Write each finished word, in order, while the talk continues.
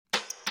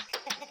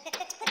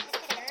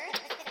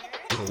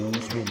Those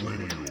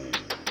millennials.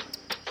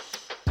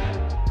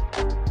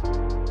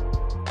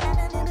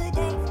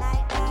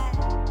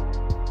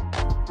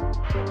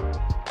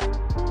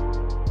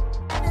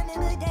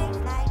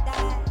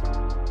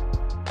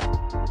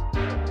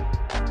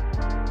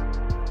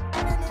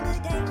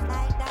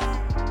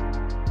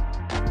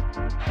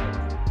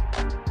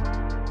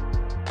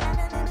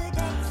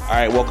 All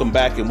right, welcome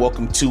back and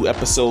welcome to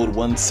episode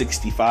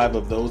 165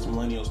 of Those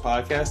Millennials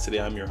podcast.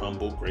 Today I'm your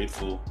humble,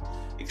 grateful,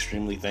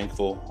 extremely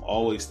thankful,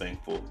 always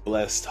thankful,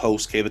 blessed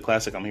host, K the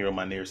Classic. I'm here with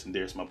my nearest and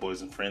dearest, my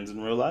boys and friends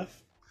in real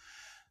life.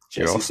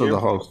 You're also the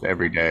host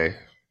every day.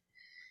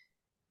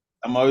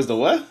 I'm always the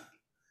what?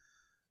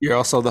 You're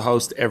also the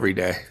host every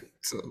day.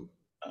 So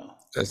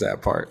there's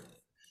that part.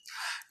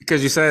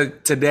 Because you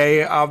said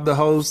today I'm the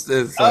host.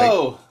 It's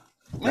like,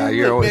 man,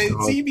 you're look, always man, the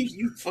host.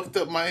 you fucked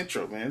up my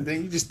intro, man.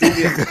 Then you just threw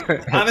me.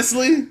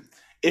 Honestly,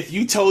 if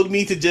you told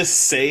me to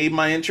just say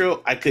my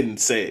intro, I couldn't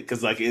say it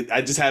because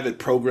I just have it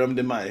programmed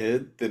in my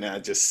head. Then I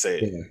just say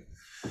it. Yeah.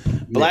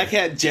 Black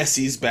Hat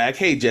Jesse's back.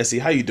 Hey Jesse,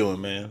 how you doing,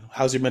 man?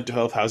 How's your mental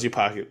health? How's your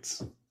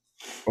pockets?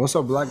 What's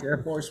up, Black Air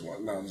Force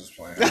One? No, I'm just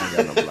playing. I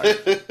don't got no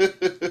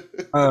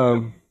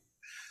black.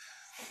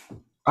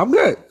 I'm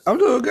good. I'm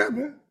doing good,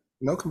 man.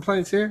 No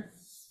complaints here.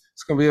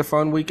 It's gonna be a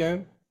fun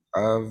weekend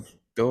of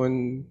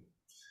doing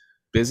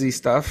busy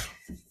stuff,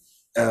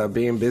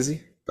 being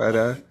busy.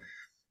 But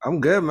I'm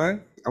good,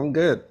 man. I'm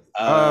good.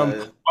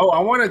 I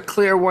want to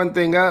clear one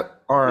thing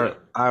up, or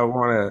I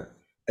want to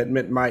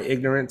admit my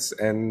ignorance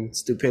and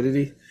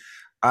stupidity.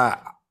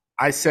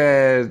 I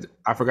said,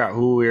 I forgot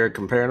who we were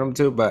comparing them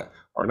to, but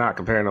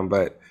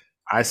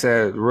I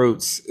said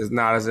Roots is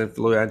not as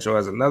influential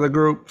as another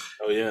group.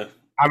 Oh yeah.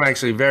 I'm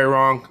actually very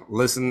wrong.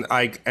 Listen,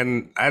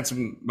 and that's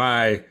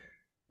my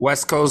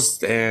West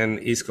Coast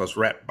and East Coast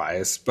rap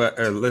bias,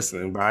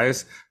 listening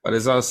bias, but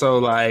it's also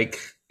like,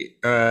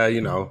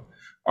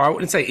 or I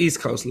wouldn't say East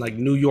Coast, like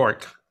New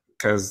York,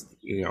 because,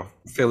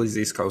 Philly's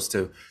East Coast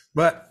too.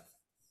 But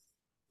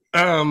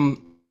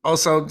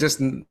also just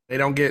they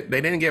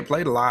didn't get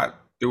played a lot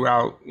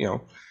throughout,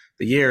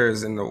 the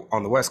years on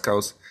the West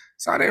Coast.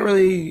 So I didn't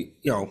really,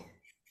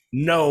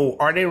 know,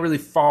 or I didn't really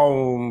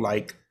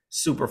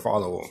super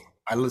follow them.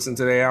 I listen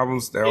to their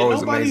albums; they're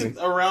always amazing.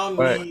 Nobody around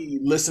me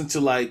listen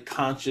to like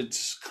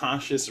conscience. I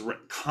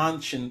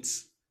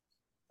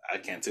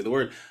can't say the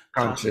word.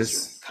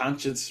 Conscious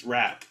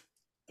rap.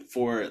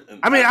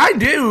 I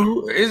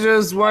do. It's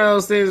just one of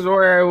those things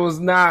where it was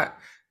not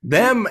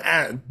them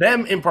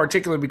in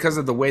particular because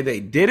of the way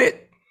they did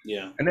it.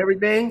 Yeah, and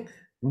everything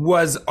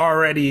was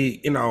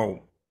already a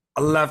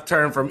left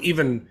turn from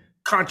even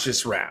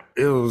conscious rap.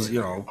 It was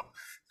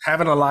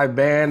having a live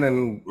band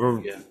and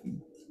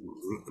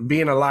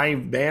being a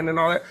live band and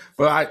all that.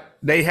 But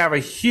they have a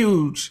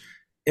huge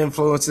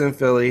influence in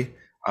Philly.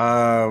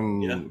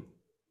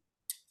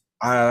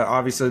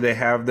 Obviously they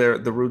have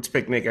the Roots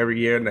picnic every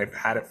year and they've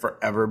had it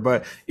forever.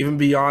 But even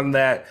beyond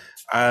that,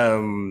 they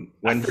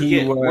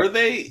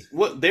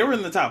were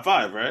in the top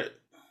 5, right?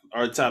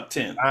 Or top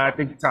 10? I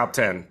think top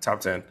 10.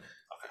 Okay.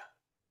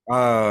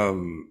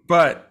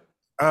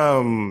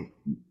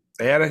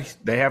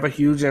 They have a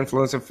huge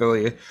influence in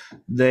Philly.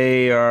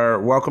 They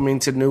are welcoming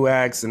to new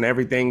acts and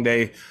everything.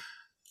 They,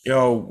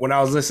 when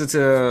I was listening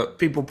to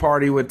People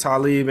Party with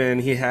Talib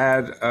and he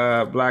had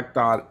Black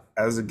Thought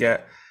as the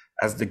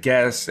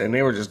guest, and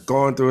they were just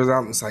going through his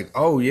album. It's like,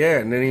 oh yeah,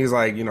 and then he's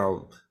like,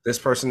 this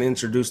person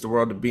introduced the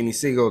world to Beanie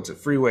Siegel, to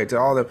Freeway, to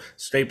all the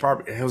State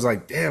Park, and it was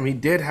like, damn, he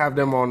did have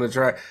them on the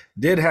track.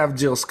 Did have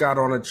Jill Scott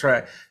on the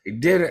track. He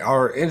did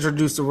or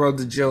introduced the world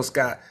to Jill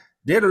Scott.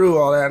 Did do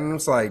all that, and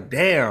it's like,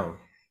 damn.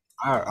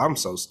 I'm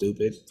so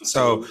stupid.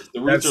 So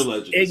the Roots are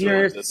legends.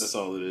 Ignorance. That's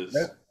all it is.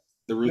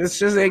 The Roots. It's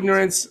just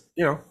ignorance.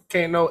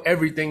 Can't know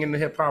everything in the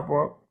hip hop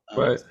world,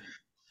 but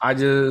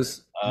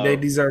they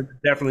deserve to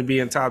definitely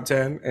be in top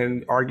 10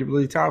 and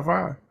arguably top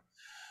 5.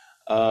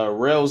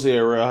 Rail's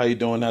here. Rail, how you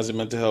doing? How's your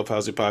mental health?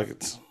 How's your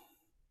pockets?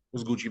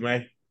 What's Gucci,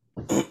 man?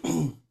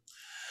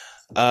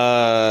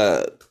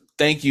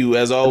 Thank you,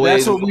 as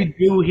always. That's what we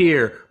do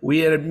here.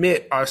 We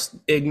admit our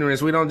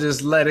ignorance. We don't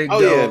just let it go.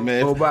 Yeah,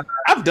 man.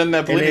 I've done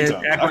that plenty of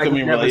times. Like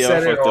we never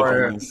said it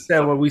or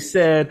said what we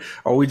said,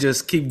 or we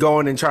just keep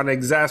going and trying to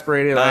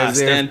exasperate it.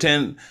 Stand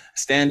 10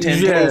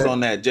 toes on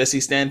that.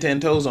 Jesse, stand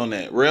 10 toes on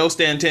that. Rail,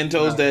 stand 10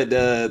 toes that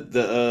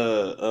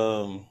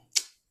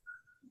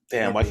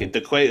damn, why can't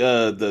the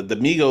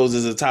Migos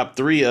is a top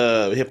 3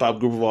 hip hop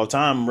group of all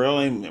time. Rail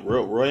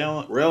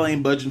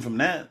ain't budging from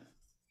that.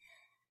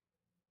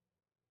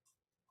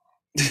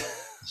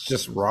 It's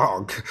just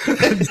wrong.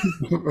 It's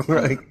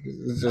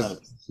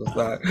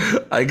not.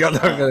 I got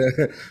not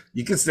gonna.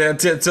 You can stand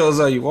 10 toes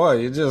all you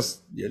want. You're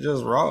just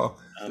wrong.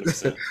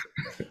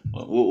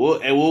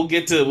 We'll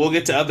get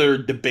to other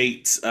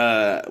debates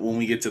when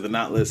we get to the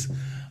not list.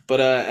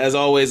 But as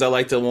always, I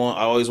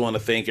always want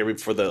to thank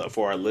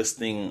for our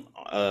listening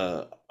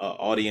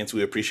audience.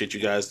 We appreciate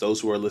you guys. Those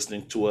who are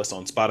listening to us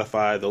on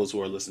Spotify, those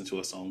who are listening to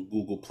us on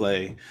Google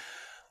Play,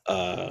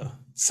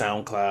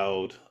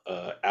 SoundCloud,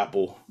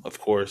 Apple, of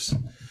course.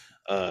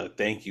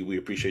 Thank you. We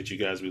appreciate you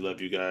guys. We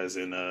love you guys,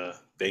 and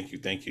thank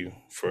you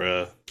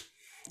for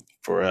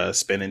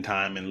spending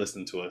time and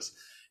listening to us.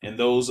 And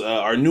those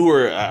our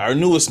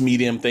newest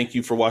medium. Thank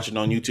you for watching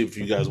on YouTube. If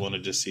you guys want to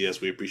just see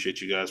us, we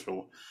appreciate you guys.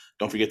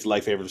 Don't forget to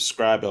like, favorite,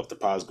 subscribe. Help the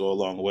pods go a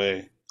long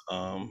way.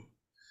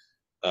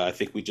 I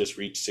think we just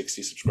reached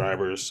 60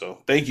 subscribers, so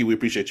thank you. We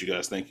appreciate you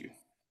guys. Thank you.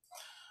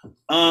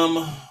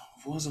 What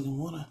was I gonna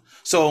wanna?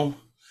 So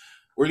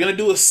we're gonna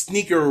do a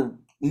sneaker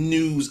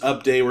news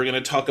update. We're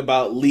gonna talk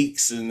about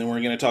leaks, and then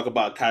we're gonna talk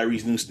about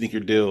Kyrie's new sneaker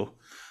deal.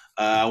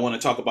 I want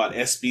to talk about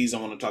SBs.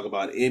 I want to talk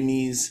about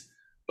Emmys.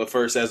 But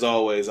first, as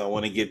always, I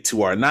want to get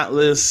to our not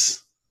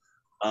list.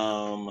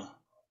 Bro,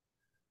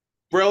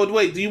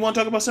 wait, do you want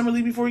to talk about Summer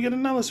League before we get a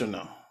not list or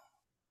no?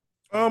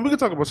 We can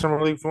talk about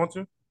Summer League if you want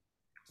to.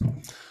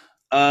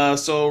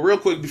 So real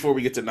quick before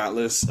we get to not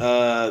list,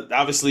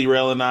 obviously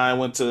Rail and I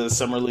went to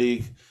Summer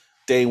League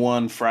day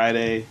one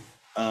Friday.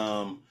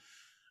 Rail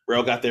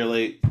got there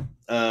late.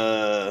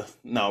 No,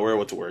 Rail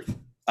went to work.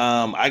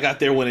 I got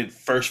there when it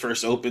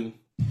first opened.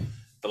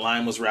 The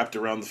line was wrapped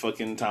around the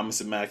fucking Thomas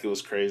and Mack. It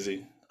was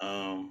crazy.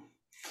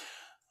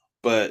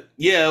 But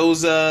yeah, it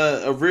was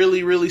a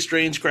really, really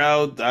strange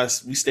crowd.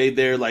 We stayed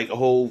there like a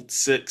whole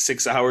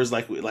six hours,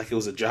 like it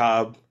was a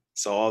job.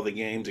 Saw all the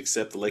games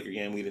except the Laker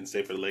game. We didn't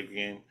stay for the Laker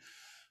game.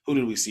 Who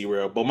did we see,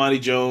 Real?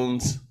 Bomani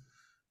Jones.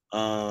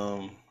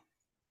 Who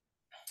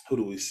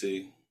do we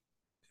see?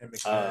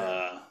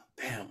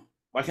 Damn.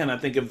 Why can't I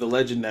think of the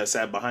legend that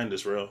sat behind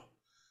us, Real?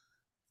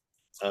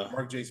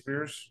 Mark J.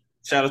 Spears.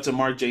 Shout out to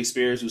Mark J.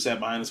 Spears, who sat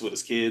behind us with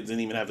his kids,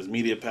 didn't even have his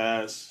media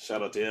pass.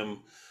 Shout out to him.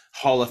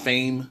 Hall of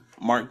Fame,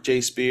 Mark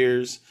J.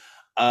 Spears.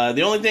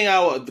 The only thing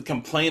I would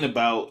complain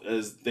about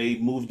is they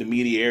moved the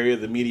media area.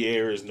 The media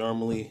area is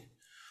normally,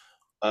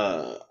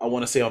 I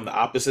want to say, on the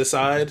opposite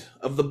side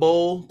of the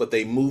bowl, but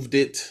they moved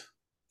it.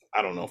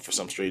 I don't know, for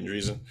some strange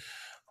reason.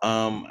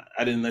 I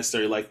didn't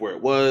necessarily like where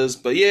it was,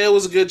 but yeah, it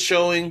was a good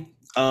showing.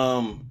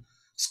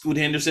 Scoot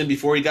Henderson,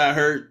 before he got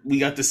hurt, we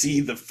got to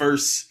see the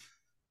first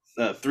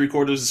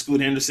 3/4 of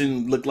Scoot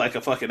Henderson look like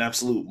a fucking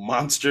absolute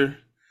monster.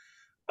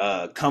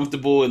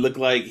 Comfortable. It looked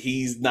like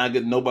he's not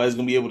good. Nobody's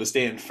gonna be able to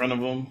stay in front of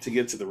him to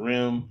get to the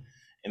rim.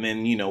 And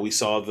then we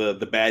saw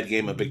the bad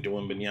game of Victor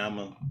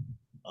Wembanyama.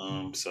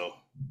 So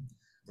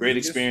great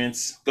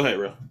experience. Go ahead,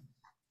 Ro.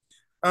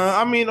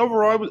 I mean,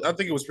 overall, I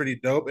think it was pretty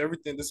dope.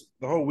 Everything,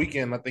 the whole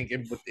weekend, I think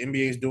what the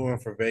NBA is doing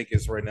for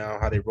Vegas right now,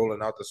 how they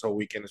rolling out this whole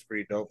weekend is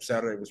pretty dope.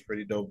 Saturday was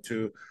pretty dope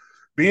too.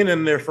 Being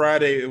in there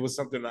Friday, it was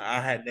something that I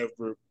had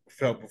never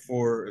felt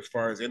before as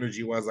far as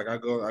energy wise. Like I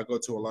go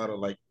to a lot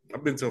of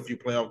I've been to a few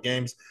playoff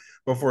games,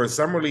 but for a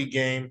summer league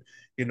game,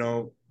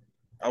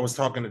 I was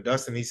talking to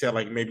Dustin. He said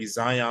maybe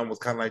Zion was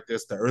kind of like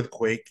this, the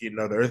earthquake,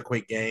 the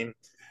earthquake game.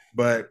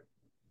 But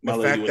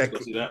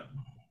the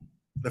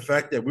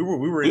fact that we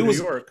were in New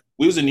York.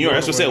 We was in New York.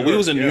 That's what I said. We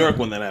was in New York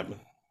when that happened.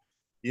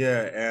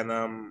 Yeah,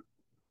 and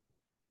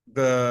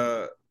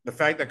the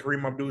fact that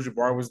Kareem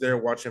Abdul-Jabbar was there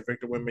watching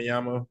Victor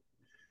Wembanyama,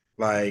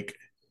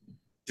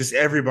 just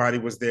everybody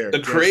was there. The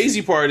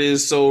crazy part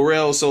is, so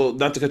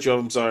not to cut you off,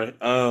 I'm sorry.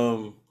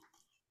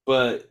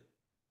 But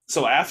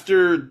so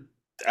after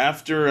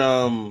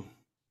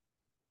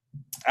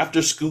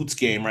Scoot's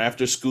game, right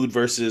after Scoot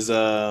versus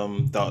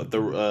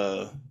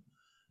the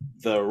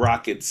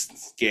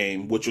Rockets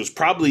game, which was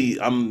probably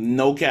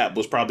no cap,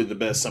 was probably the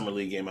best summer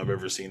league game I've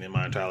ever seen in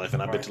my entire life,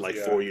 and I've been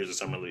to 4 years of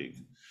summer league.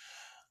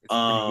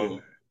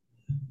 The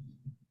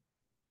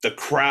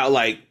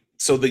crowd,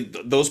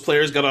 those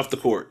players got off the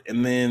court,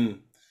 and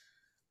then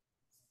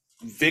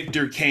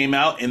Victor came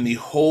out, and the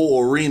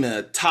whole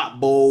arena, top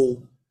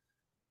bowl,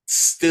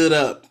 stood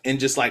up and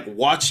just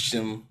watched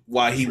him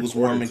while he was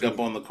warming up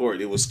on the court.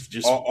 It was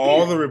just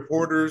all the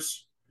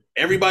reporters.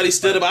 Everybody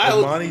stood up.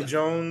 Bomani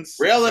Jones.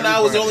 Rail and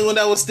I was the only one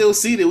that was still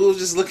seated. We was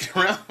just looking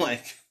around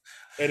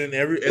And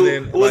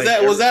then was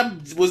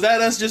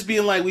that us just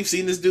being we've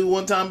seen this dude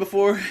one time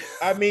before?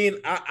 I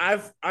mean,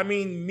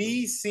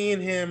 me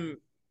seeing him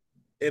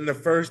in the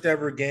first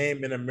ever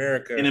game in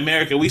America. In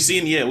America, we've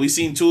seen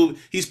two.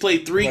 He's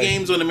played 3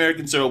 games on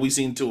American soil. We've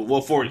seen 2.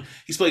 Well, 4.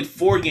 He's played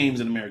 4 games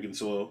in American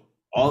soil.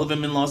 All of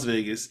them in Las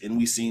Vegas, and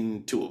we've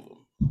seen 2 of them.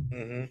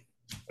 Mm-hmm.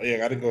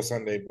 Yeah, I didn't go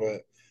Sunday,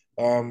 but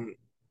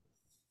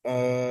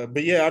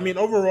yeah, I mean,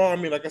 overall,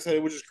 like I said,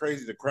 it was just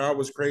crazy. The crowd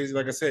was crazy.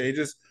 Like I said, it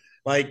just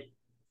and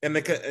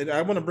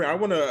I want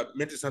to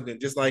mention something.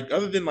 Just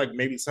other than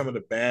maybe some of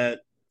the bad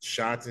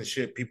shots and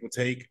shit people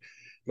take,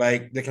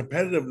 the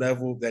competitive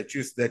level that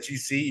you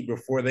see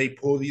before they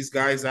pull these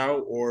guys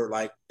out, or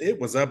it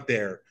was up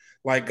there.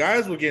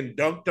 Guys were getting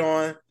dunked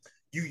on.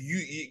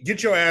 You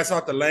get your ass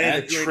out the lane.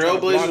 That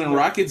Trailblazers and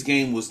Rockets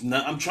game was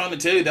not. I'm trying to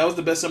tell you, that was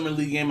the best summer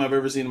league game I've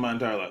ever seen in my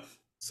entire life.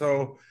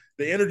 So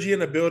the energy in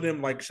the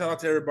building, shout out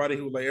to everybody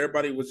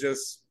everybody was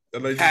just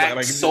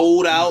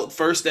sold out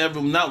first ever.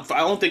 I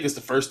don't think it's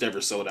the first ever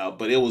sold out,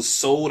 but it was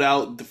sold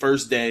out the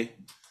first day.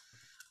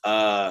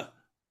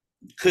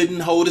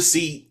 Couldn't hold a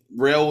seat.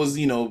 Rail was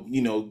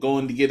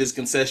going to get his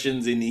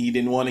concessions, and he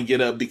didn't want to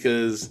get up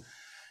because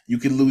you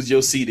could lose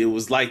your seat. It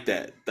was like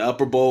that. The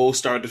upper bowl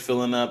started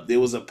filling up. It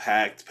was a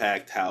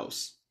packed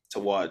house to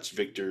watch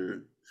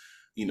Victor.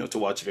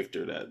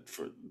 That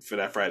for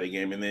that Friday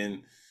game, and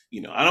then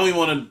I don't even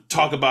want to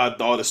talk about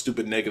all the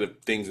stupid negative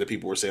things that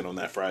people were saying on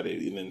that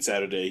Friday, and then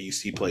Saturday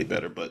he played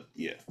better. But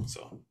yeah,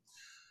 so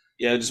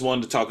yeah, I just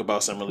wanted to talk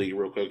about Summer League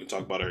real quick and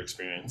talk about our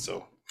experience.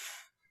 So,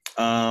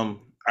 all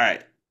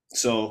right,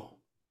 so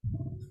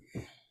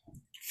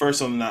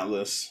first on the not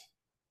list,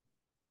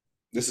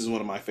 this is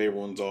one of my favorite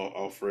ones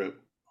off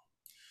rip.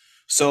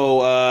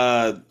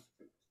 So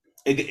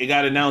it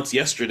got announced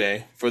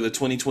yesterday for the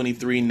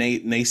 2023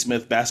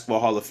 Naismith Basketball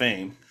Hall of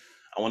Fame.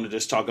 I want to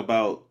just talk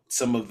about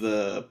some of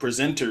the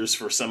presenters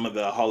for some of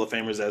the Hall of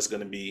Famers that's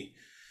going to be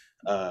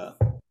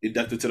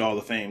inducted to the Hall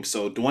of Fame.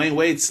 So Dwayne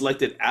Wade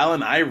selected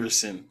Allen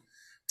Iverson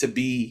to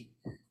be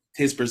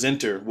his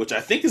presenter, which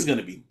I think is going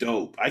to be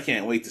dope. I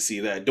can't wait to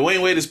see that.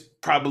 Dwayne Wade is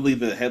probably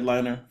the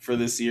headliner for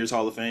this year's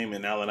Hall of Fame,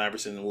 and Allen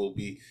Iverson will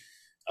be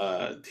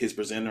his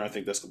presenter. I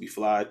think that's going to be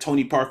fly.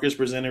 Tony Parker's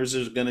presenters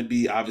are going to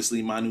be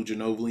obviously Manu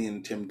Ginobili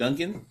and Tim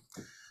Duncan.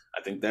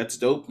 I think that's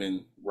dope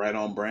and right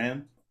on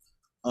brand.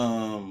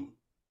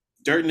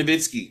 Dirk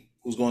Nowitzki,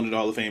 who's going to the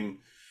Hall of Fame,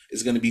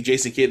 is going to be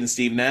Jason Kidd and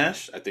Steve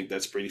Nash. I think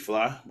that's pretty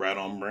fly, right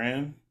on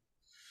brand.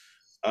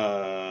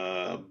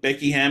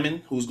 Becky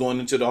Hammon, who's going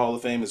into the Hall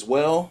of Fame as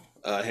well,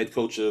 head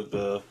coach of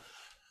the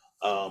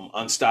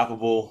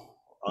unstoppable,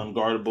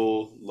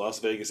 unguardable Las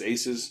Vegas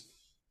Aces.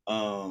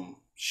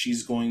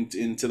 She's going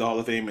into the Hall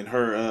of Fame, and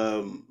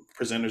her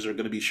presenters are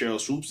going to be Cheryl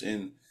Swoops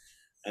and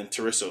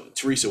Teresa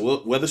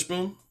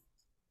Weatherspoon.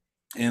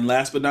 And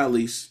last but not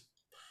least,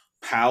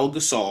 Pau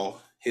Gasol.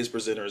 His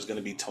presenter is going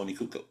to be Tony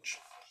Kukoc.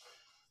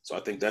 So I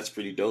think that's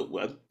pretty dope.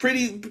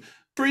 Pretty good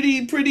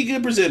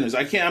presenters.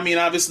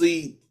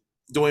 Obviously,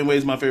 Dwayne Wade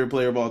is my favorite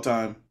player of all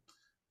time.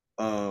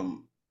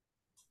 Allen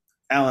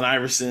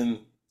Iverson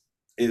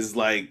is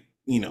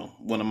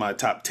one of my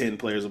top 10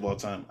 players of all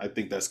time. I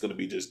think that's going to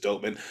be just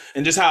dope. And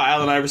just how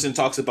Allen Iverson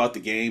talks about the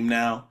game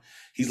now.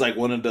 He's like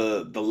one of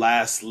the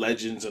last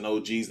legends and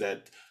OGs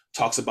that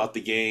talks about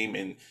the game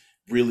and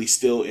really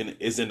still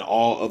is in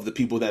awe of the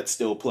people that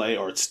still play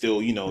or still,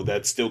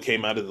 that still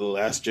came out of the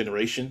last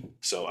generation.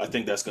 So I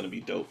think that's going to be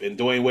dope. And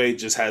Dwayne Wade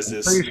just has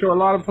this. Pretty sure a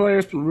lot of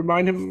players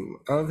remind him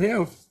of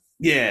him.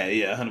 Yeah,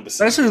 100%.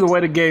 Especially the way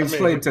the game's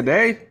played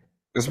today.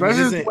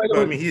 Especially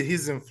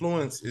his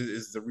influence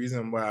is the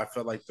reason why I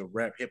feel like the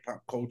rap hip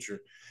hop culture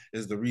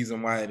is the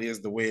reason why it is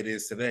the way it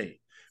is today.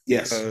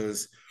 Yes.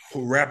 Because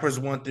rappers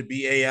want to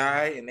be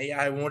AI and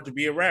AI want to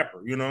be a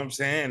rapper. You know what I'm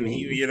saying?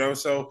 Mm-hmm.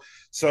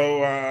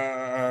 So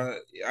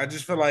I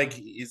just feel like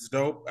it's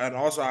dope. And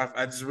also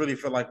I just really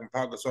feel like when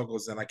Pau Gasol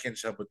goes in, I can't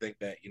help but think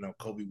that,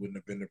 Kobe wouldn't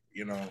have been,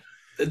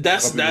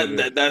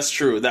 That's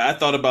true. I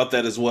thought about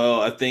that as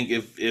well. I think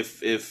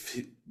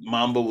if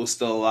Mamba was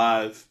still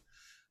alive,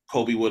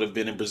 Kobe would have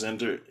been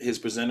his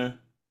presenter,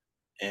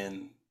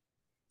 and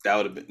that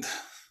would have been.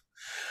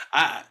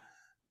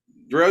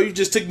 Bro, you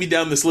just took me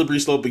down the slippery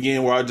slope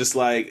again, where I just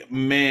like,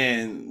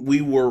 man,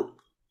 we were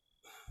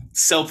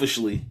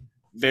selfishly,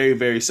 very,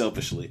 very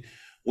selfishly,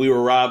 we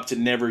were robbed to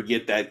never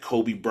get that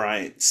Kobe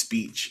Bryant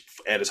speech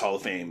at his Hall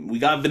of Fame. We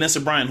got Vanessa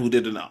Bryant, who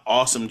did an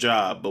awesome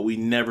job, but we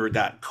never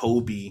got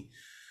Kobe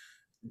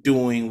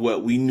doing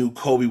what we knew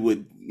Kobe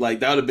would like.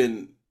 That would have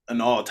been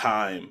an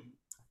all-time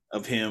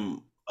of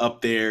him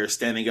up there,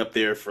 standing up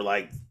there for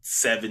like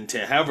 7,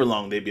 10, however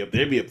long they'd be up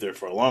there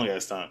for a long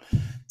ass time,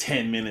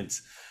 10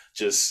 minutes,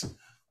 just,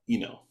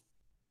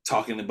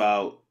 talking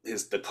about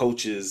the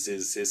coaches,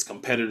 his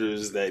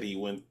competitors that he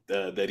went,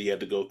 that he had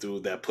to go through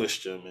that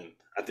pushed him. And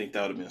I think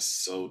that would have been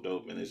so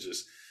dope. And it's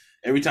just,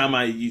 every time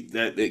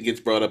that it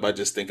gets brought up, I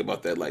just think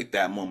about that, like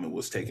that moment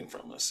was taken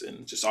from us,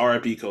 and just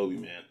RIP Kobe,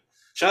 man.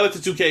 Shout out to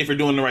 2K for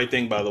doing the right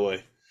thing, by the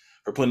way,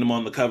 for putting him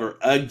on the cover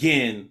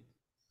again.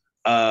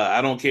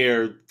 I don't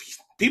care.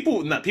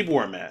 People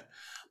weren't mad,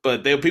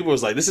 but people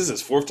was like, this is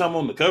his 4th time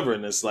on the cover,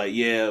 and it's like,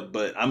 yeah,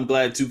 but I'm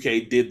glad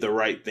 2K did the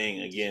right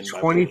thing again.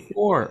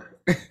 24.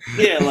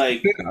 Yeah,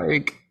 like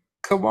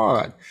come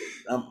on.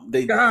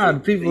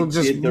 People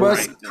just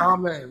must right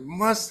comment,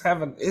 must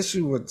have an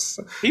issue with.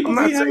 People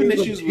not having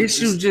issues with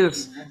issue,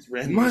 just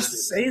must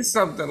say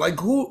something. Like,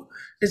 who?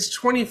 It's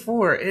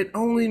 24. It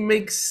only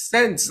makes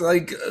sense.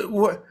 Like,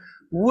 what?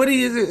 What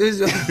is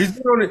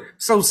doing it?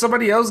 So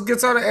somebody else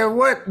gets on it, and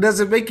what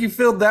does it make you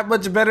feel that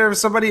much better if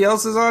somebody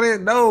else is on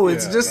it? No,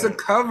 it's just a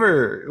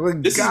cover.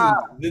 Like,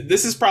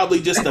 this is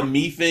probably just a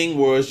me thing,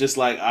 where it's just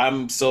like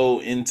I'm so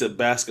into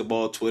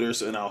basketball Twitter,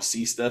 and I'll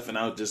see stuff, and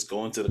I'll just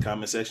go into the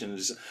comment section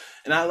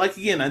and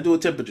I do a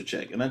temperature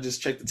check, and I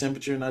just check the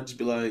temperature, and I just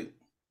be like,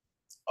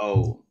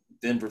 oh,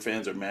 Denver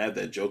fans are mad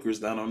that Joker's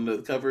not on the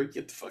cover.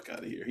 Get the fuck out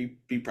of here.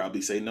 He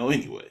probably say no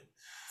anyway.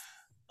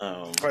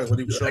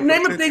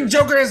 Name a thing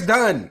Joker has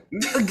done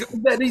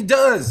that he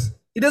does.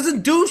 He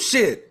doesn't do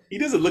shit. He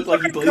doesn't look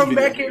like he plays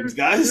video games,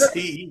 guys.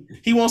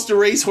 He wants to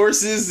race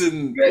horses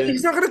and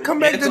he's not gonna come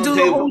back to do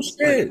the whole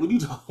shit.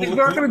 He's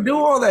not gonna do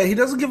all that. He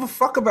doesn't give a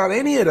fuck about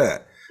any of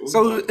that.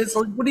 So it's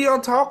like, what are y'all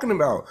talking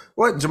about?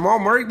 What, Jamal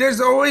Murray?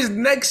 There's always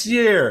next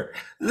year.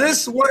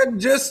 This one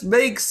just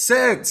makes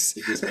sense.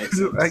 It just makes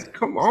sense. Like,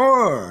 come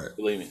on.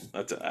 Believe me, I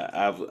have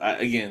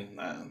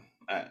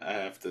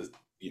to,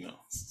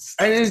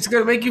 And it's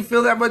gonna make you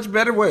feel that much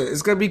better. What?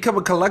 It's gonna become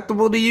a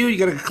collectible to you.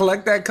 You're gonna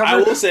collect that cover. I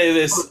will say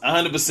this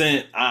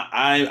 100%.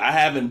 I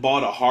haven't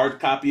bought a hard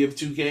copy of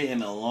 2K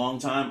in a long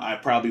time. I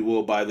probably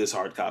will buy this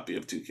hard copy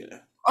of 2K.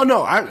 Oh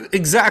no,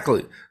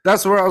 exactly.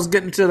 That's where I was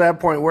getting to that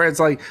point where it's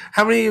like,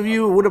 how many of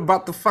you would have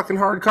bought the fucking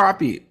hard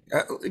copy?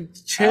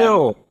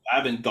 Chill. I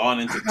haven't gone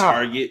into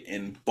Target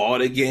and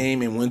bought a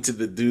game and went to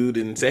the dude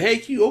and say, "Hey,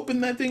 can you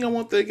open that thing? I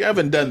want that." I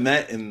haven't done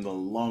that in the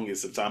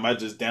longest of time. I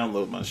just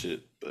download my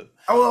shit, but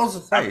I will also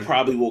say, I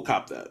probably will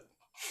cop that.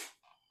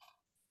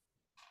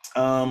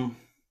 All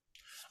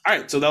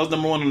right, so that was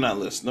number 1 on that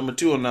list. Number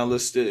 2 on that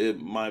list,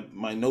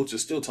 my notes are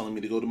still telling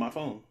me to go to my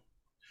phone.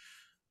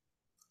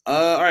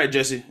 All right,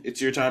 Jesse,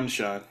 it's your time to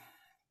shine.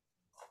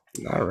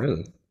 Not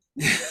really.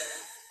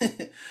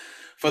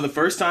 For the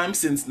first time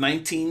since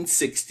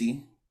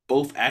 1960,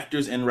 both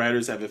actors and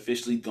writers have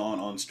officially gone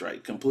on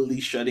strike, completely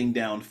shutting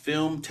down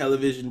film,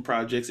 television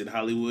projects in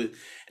Hollywood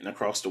and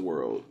across the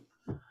world.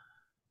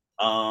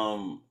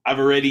 I've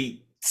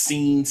already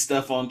seen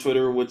stuff on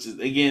Twitter, which is,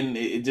 again,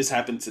 it just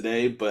happened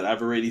today, but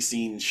I've already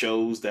seen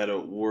shows that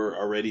were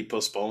already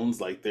postponed.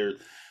 Like there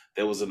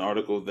was an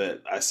article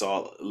that I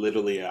saw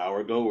literally an hour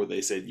ago where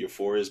they said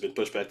Euphoria has been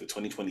pushed back to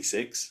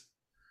 2026,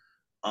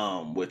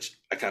 which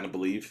I kind of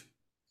believe.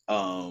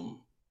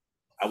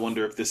 I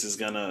wonder if this is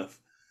gonna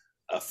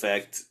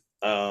affect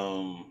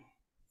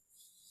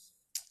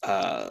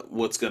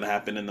what's gonna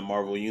happen in the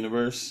Marvel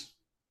universe,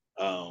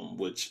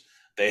 which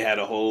they had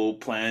a whole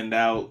planned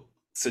out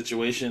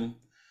situation.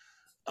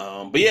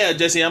 But yeah,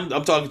 Jesse, I'm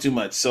talking too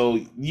much. So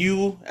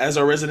you, as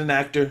our resident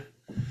actor,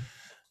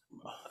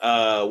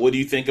 what do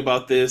you think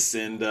about this,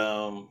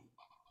 and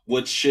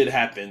what should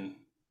happen?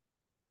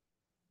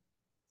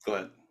 Go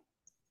ahead.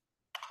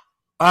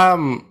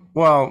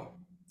 Well,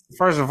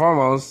 first and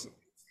foremost,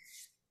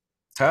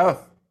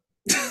 tough.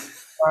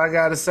 I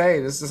gotta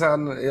say, this is how,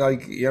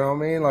 like, you know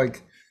what I mean?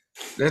 Like,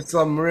 it's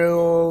some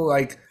real,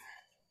 like,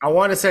 I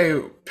want to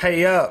say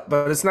pay up,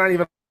 but it's not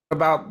even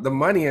about the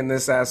money in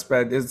this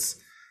aspect. It's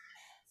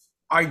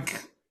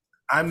like,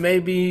 I may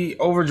be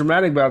over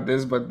dramatic about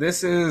this, but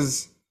this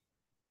is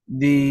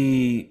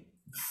the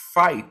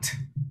fight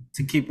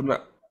to keep an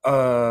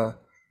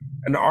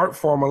art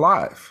form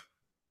alive.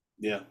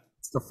 Yeah.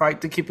 It's the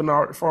fight to keep an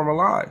art form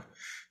alive.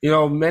 You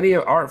know, many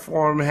art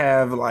form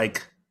have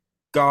like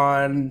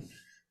gone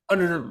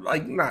under,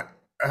 like,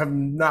 have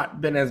not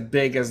been as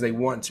big as they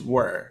once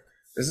were.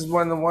 This is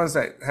one of the ones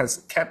that has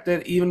kept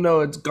it, even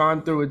though it's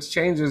gone through its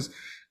changes,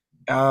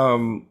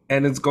 and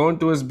it's going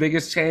through its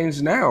biggest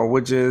change now,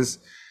 which is,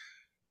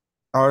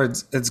 or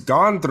it's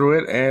gone through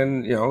it,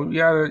 and you know, you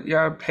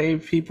gotta pay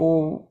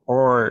people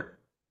or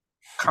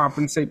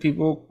compensate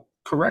people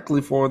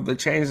correctly for the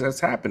change that's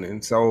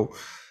happening. So,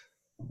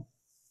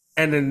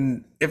 and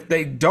then if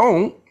they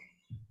don't,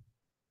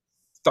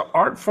 the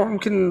art form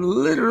can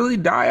literally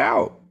die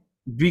out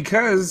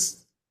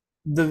because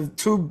the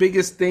two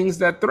biggest things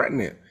that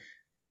threaten it: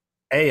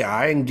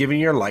 AI and giving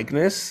your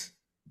likeness,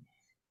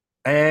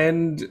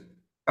 and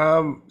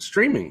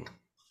streaming.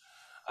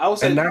 I would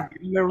say, and not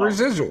getting the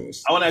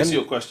residuals. I want to ask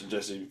you a question,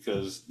 Jesse,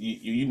 because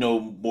you know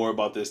more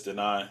about this than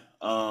I.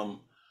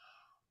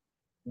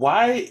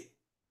 Why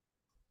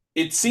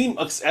it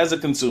seems, as a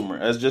consumer,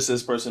 as just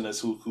as person as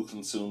who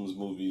consumes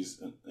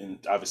movies and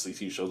obviously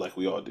TV shows like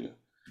we all do,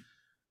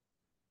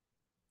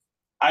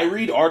 I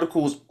read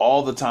articles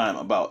all the time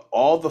about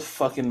all the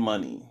fucking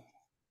money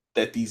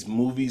that these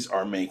movies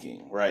are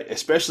making, right?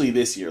 Especially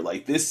this year.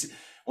 Like this,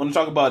 when I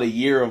talk about a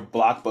year of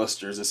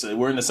blockbusters,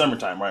 we're in the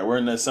summertime, right? We're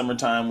in the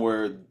summertime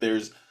where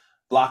there's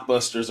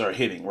blockbusters are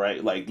hitting,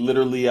 right? Like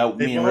literally,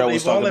 me and Rel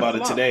was talking about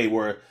it today,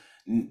 where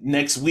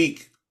next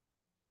week,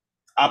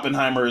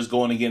 Oppenheimer is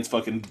going against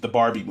fucking the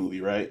Barbie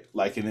movie, right?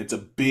 Like, and it's a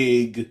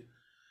big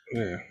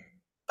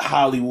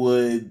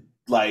Hollywood,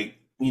 like,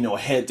 you know,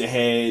 head to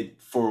head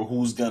for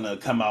who's gonna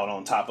come out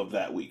on top of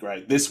that week,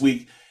 right? This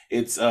week,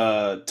 it's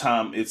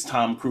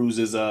Tom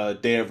Cruise's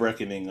Day of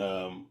Reckoning,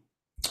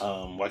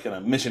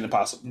 Mission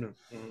Impossible.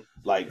 Mm-hmm.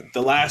 Like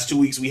the last 2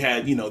 weeks we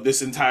had, you know, this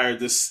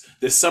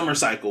summer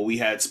cycle, we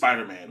had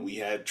Spider-Man, we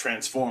had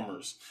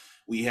Transformers,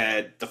 we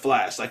had The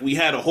Flash. Like we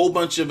had a whole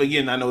bunch of,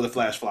 again, I know The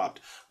Flash flopped,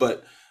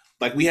 but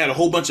like we had a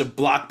whole bunch of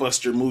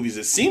blockbuster movies.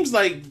 It seems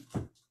like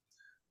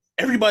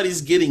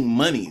everybody's getting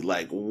money.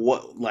 Like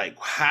what, like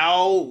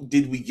how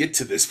did we get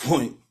to this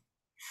point?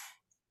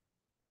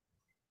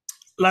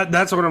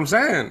 That's what I'm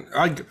saying.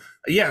 Like,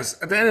 yes,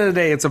 at the end of the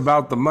day, it's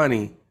about the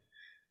money,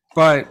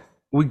 but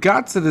we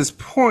got to this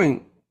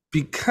point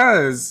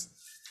because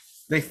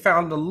they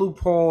found a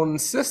loophole in the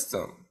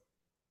system.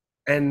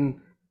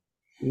 And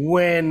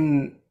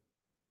when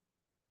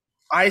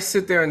I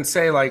sit there and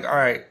say, like, all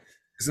right,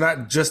 it's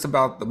not just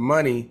about the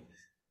money.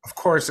 Of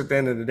course, at the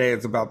end of the day,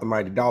 it's about the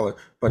mighty dollar,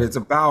 but it's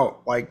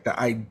about like the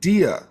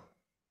idea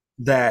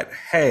that,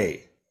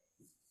 hey,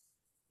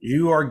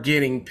 you are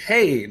getting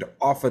paid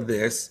off of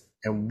this,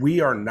 and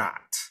we are not.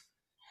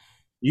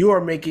 You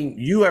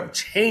have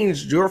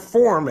changed your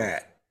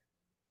format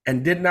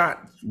and did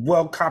not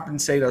well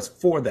compensate us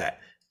for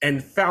that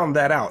and found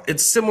that out.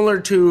 It's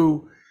similar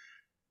to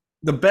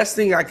the best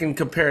thing I can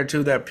compare it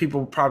to that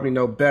people probably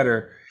know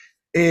better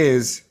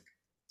is,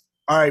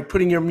 all right,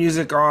 putting your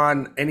music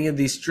on any of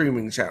these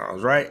streaming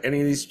channels, right?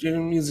 Any of these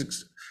streaming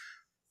musics.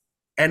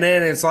 And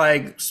then it's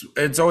like,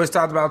 it's always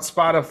talked about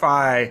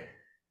Spotify,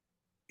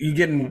 you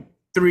getting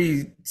like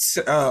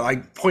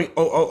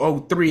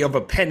 0.0003 of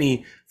a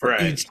penny for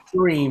each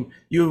stream.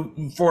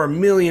 For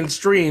 1 million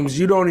streams,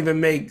 you don't even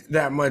make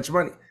that much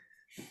money.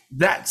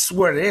 That's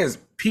what it is.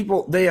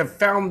 People, they have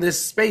found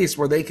this space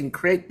where they can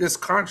create this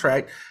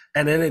contract,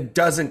 and then it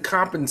doesn't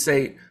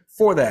compensate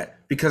for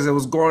that because it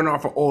was going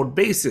off of old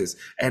bases.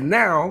 And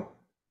now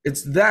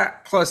it's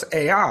that plus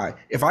AI.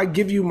 If I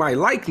give you my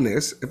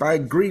likeness, if I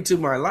agree to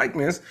my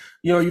likeness,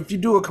 if you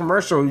do a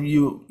commercial,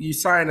 you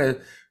sign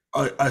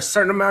a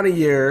certain amount of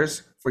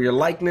years for your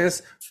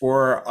likeness,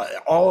 for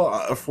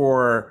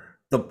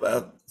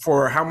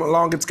how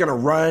long it's going to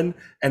run,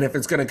 and if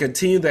it's going to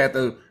continue, they have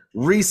to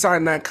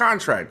re-sign that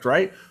contract,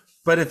 right?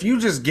 But if you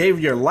just gave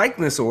your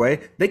likeness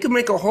away, they could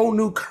make a whole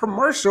new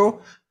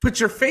commercial, put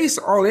your face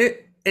on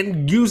it,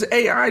 and use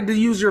AI to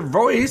use your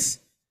voice,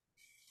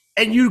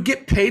 and you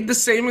get paid the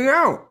same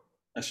amount.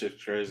 That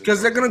shit's crazy.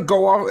 Because they're gonna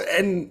go off,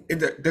 and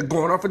they're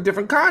going off a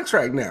different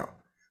contract now.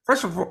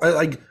 First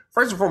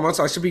and foremost,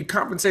 I should be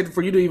compensated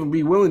for you to even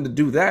be willing to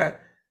do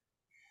that.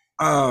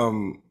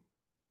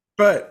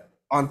 But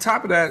on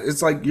top of that,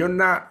 it's like you're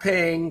not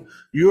paying.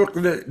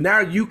 Now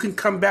you can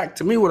come back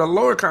to me with a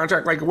lower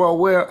contract. Like,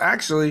 well,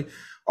 actually,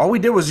 all we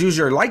did was use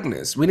your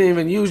likeness. We didn't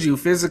even use you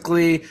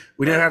physically.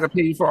 We didn't have to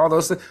pay you for all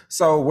those things.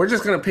 So we're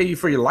just gonna pay you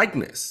for your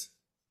likeness.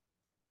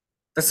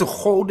 That's a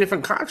whole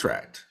different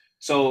contract.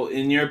 So,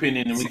 in your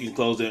opinion, and we can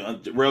close it.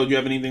 Rel, do you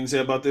have anything to say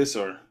about this,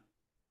 or?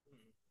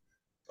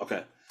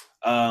 Okay.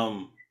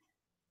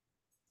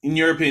 In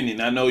your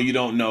opinion, I know you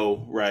don't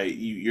know, right?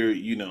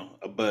 You know,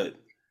 but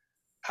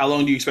how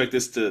long do you expect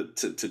this to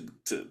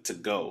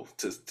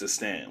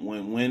stand?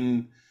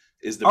 When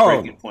is the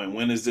breaking point?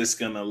 When is this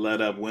gonna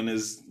let up? When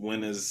is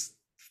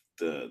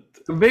the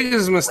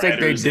biggest mistake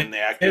they did and the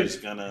actors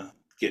gonna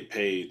get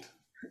paid?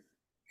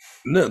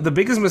 No, the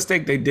biggest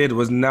mistake they did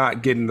was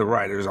not getting the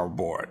writers on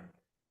board.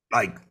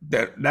 Like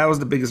that was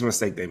the biggest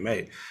mistake they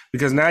made,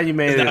 because now you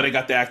made now they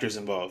got the actors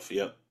involved.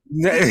 Yep.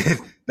 The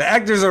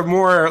actors are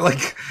more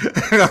like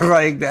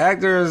like the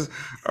actors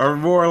are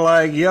more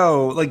like,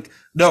 no,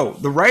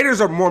 the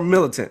writers are more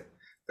militant.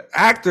 The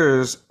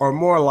actors are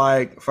more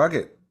like, fuck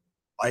it.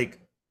 Like,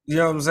 you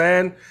know what I'm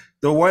saying?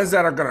 The ones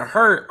that are gonna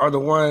hurt are the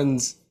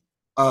ones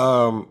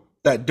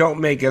that don't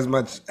make as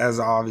much as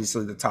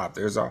obviously the top.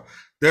 There's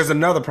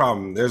another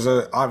problem. There's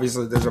a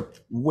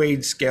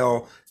wage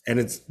scale, and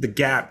it's the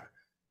gap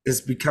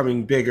is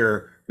becoming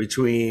bigger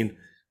between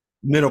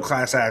middle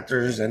class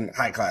actors and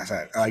high class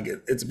actors. Like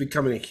it's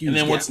becoming a huge. And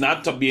then gap. what's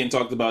not being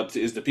talked about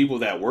is the people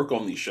that work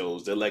on these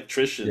shows, the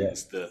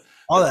electricians,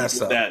 all that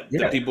stuff,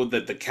 the people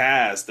that the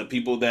cast, the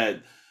people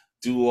that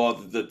do all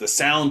the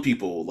sound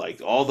people,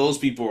 like all those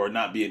people are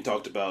not being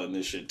talked about in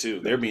this shit too.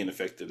 They're being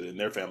affected, and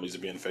their families are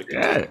being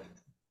affected too.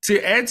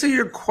 To answer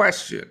your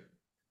question,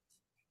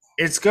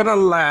 it's gonna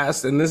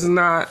last, and this is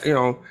not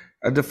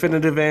a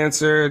definitive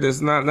answer.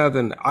 There's not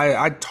nothing.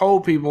 I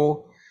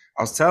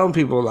was telling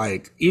people,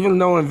 like, even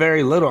knowing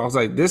very little, I was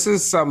like, this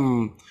is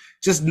something,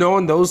 just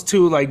knowing those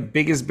two like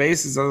biggest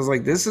bases, I was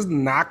like, this is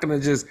not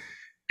gonna just,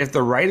 if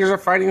the writers are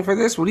fighting for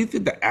this, what do you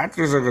think the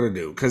actors are gonna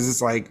do? Because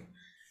it's like,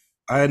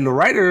 and the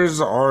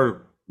writers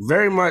are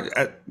very much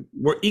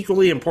we're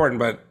equally important,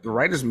 but the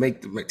writers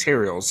make the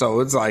material, so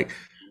it's like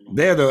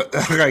they're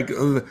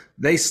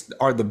they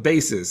are the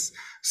basis.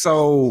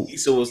 So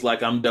Issa was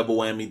like, I'm double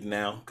whammied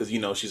now, because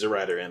she's a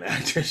writer and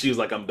actor. She was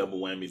like, I'm double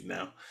whammied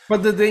now.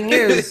 But the thing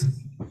is,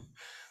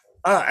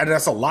 and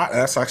that's a lot.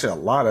 That's actually a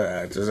lot of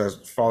actors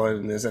that's falling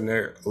in this,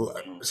 and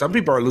some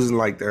people are losing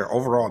like their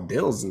overall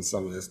deals and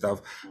some of this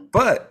stuff.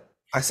 But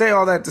I say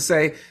all that to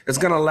say it's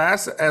gonna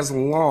last as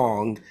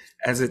long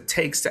as it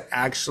takes to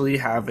actually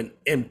have an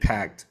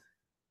impact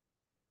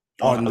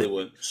on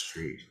Hollywood. The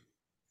industry.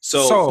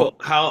 So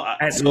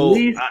I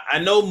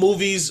know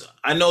movies.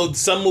 I know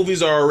some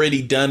movies are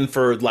already done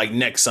for like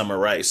next summer,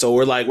 right? So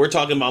we're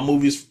talking about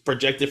movies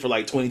projected for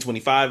like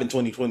 2025 and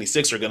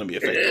 2026 are going to be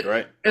affected,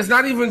 right? It's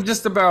not even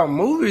just about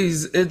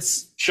movies.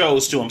 It's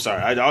shows too. I'm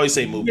sorry, I always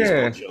say movies,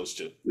 but shows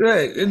too.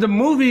 Yeah, the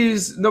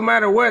movies, no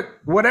matter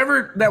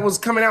whatever that was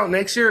coming out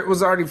next year, it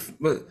was already.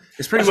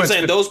 It's pretty much. I'm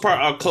saying those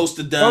part are close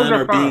to done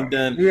or being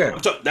done. Yeah,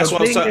 that's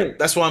what I'm saying.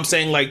 That's why I'm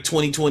saying like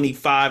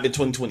 2025 and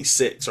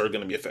 2026 are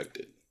going to be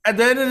affected. At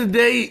the end of the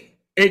day,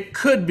 it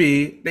could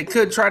be. They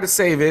could try to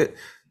save it,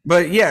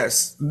 but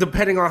yes,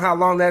 depending on how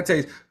long that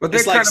takes. But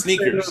it's like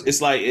sneakers. It's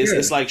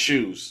like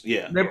shoes.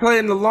 Yeah, they're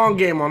playing the long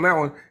game on that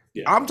one.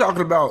 Yeah. I'm talking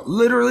about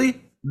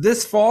literally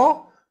this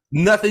fall.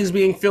 Nothing's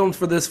being filmed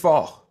for this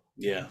fall.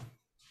 Yeah,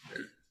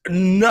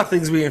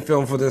 nothing's being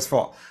filmed for this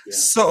fall. Yeah.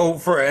 So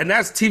and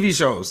that's TV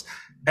shows.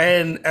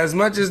 And as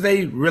much as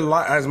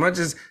as much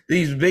as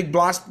these big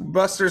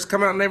blockbusters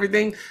come out and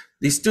everything,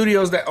 these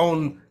studios that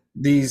own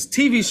these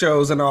TV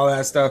shows and all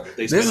that stuff,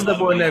 this is the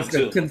one that's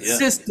the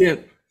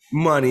consistent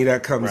money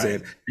that comes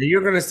in. And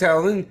you're going to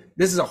tell them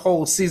this is a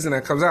whole season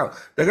that comes out.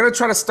 They're going to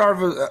try to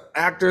starve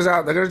actors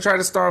out. They're going to try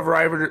to starve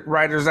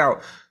writers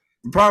out.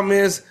 The problem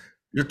is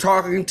you're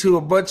talking to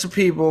a bunch of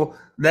people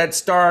that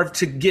starved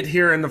to get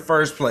here in the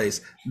first place.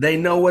 They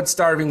know what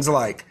starving's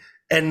like.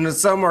 And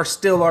some are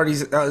still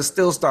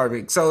still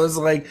starving. So it's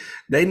like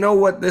they know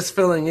what this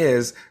feeling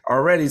is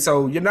already.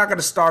 So you're not going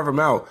to starve them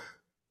out.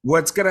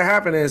 What's going to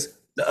happen is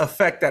the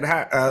effect that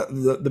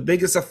the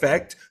biggest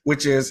effect,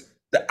 which is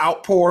the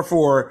outpour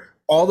for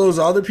all those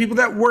other people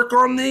that work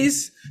on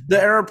these,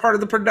 that are part of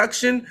the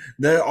production,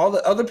 all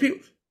the other people.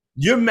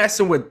 You're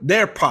messing with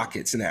their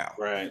pockets now.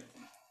 Right.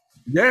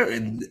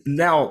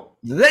 Now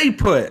they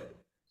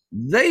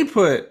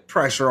put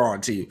pressure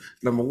onto you.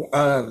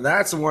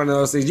 That's one of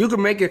those things. You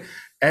can make it,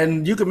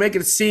 and you can make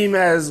it seem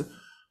as,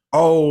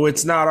 oh,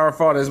 it's not our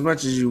fault as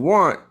much as you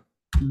want.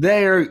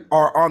 They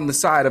are on the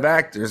side of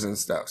actors and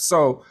stuff.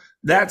 So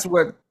that's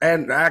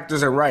and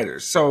actors and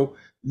writers. So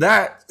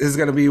that is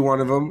going to be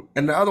one of them.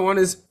 And the other one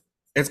is,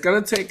 it's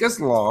going to take as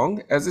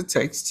long as it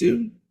takes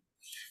to,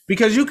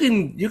 because you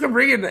can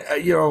bring in,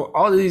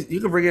 all these,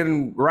 you can bring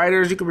in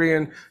writers, you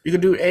can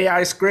do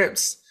AI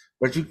scripts.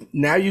 But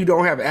now you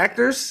don't have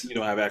actors. You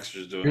don't have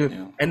actors doing it.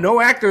 Yeah. And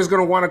no actor is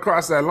going to want to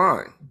cross that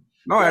line.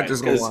 No actor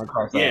is going to want to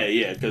cross that line.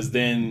 Yeah, because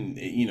then,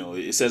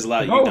 it says a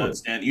lot.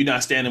 You're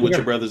not standing with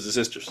your brothers and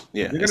sisters.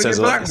 Yeah, it says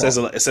a lot.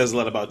 It says a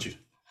lot about you.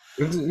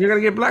 You're going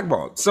to get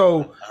blackballed.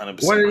 So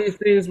 100%. One of these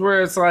things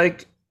where it's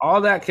like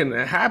all that can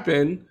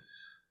happen,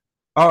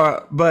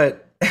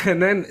 but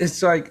then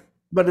it's like,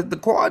 but if the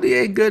quality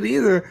ain't good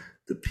either,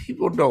 the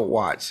people don't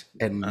watch.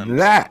 And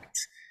that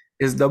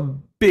is the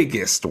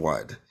biggest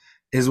one.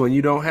 Is when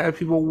you don't have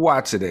people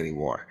watch it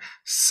anymore.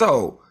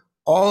 So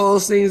all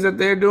those things that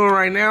they're doing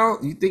right now,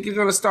 you think you're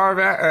going to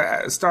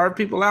starve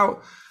people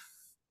out?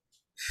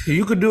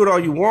 You could do it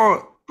all you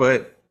want,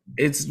 but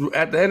it's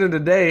at the end of the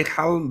day,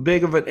 how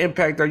big of an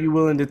impact are you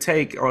willing to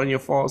take on your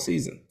fall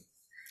season?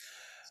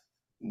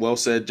 Well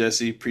said,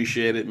 Jesse.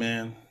 Appreciate it,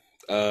 man.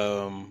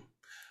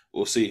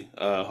 We'll see.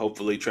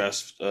 Hopefully,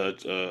 Fast.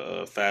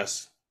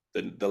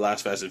 The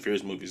last Fast and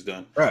Furious movie's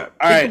done. Right.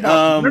 All right.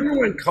 Remember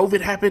when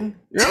COVID happened?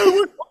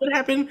 Remember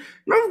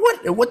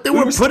what they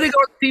were putting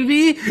on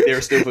TV? They were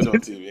still putting on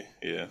TV.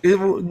 Yeah.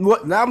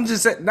 Now I'm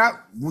just saying, not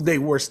they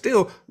were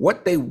still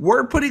what they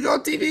were putting on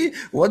TV.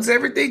 Once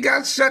everything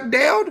got shut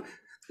down,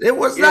 it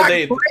was not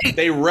great.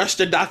 They rushed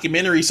a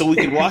documentary so we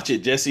could watch it,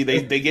 Jesse.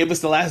 They gave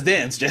us The Last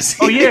Dance, Jesse.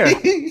 Oh yeah,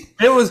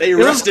 they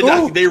rushed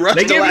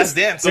The Last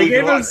Dance so we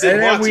could watch it.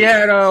 And then we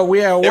had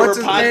what's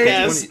his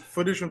name?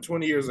 Footage from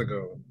 20 years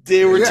ago.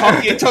 They were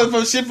talking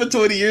from shit for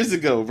 20 years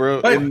ago,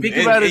 bro. But think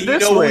about it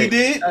this way.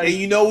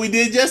 You know what we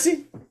did,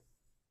 Jesse?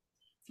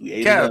 We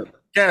ate it up.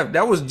 Kev,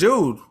 that was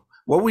June.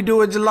 What we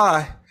do in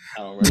July?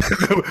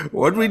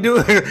 What we do?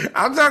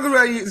 I'm talking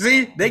about you.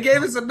 See, they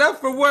gave us enough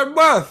for 1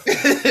 month.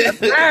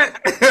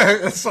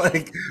 It's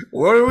like,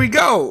 where do we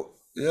go?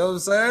 You know what I'm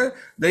saying?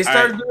 They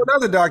started doing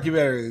other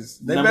documentaries.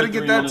 They better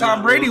get that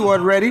Tom Brady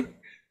one ready.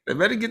 They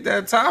better get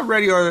that Tom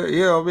ready, or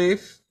you know what I mean.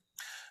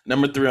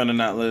 Number 3 on the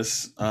not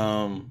list.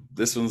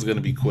 This one's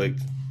gonna be quick.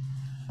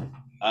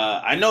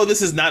 I know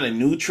this is not a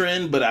new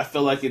trend, but I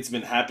feel like it's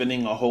been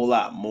happening a whole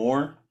lot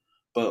more.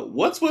 But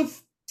what's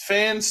with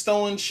fans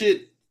throwing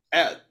shit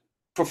at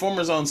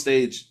performers on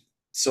stage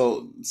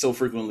so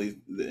frequently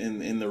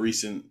in the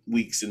recent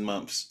weeks and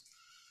months?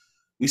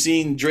 We've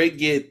seen Drake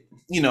get,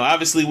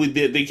 obviously with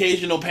the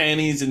occasional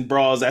panties and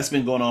bras, that's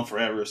been going on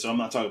forever, so I'm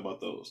not talking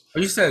about those.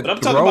 You said, but I'm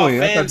talking about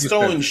fans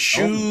throwing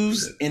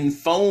shoes and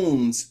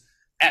phones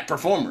at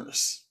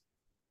performers.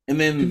 And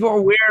then people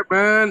are weird,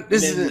 man.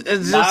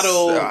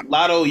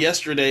 Lotto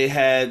yesterday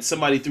had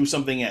somebody threw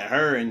something at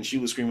her and she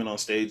was screaming on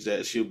stage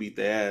that she'll beat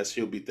the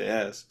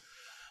ass.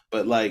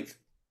 But like,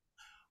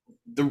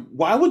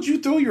 why would you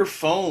throw your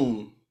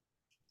phone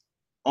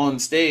on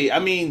stage? I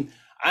mean,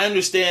 I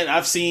understand.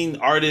 I've seen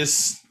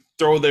artists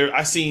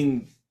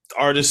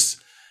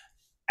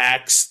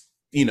ask,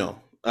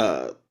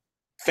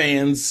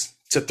 fans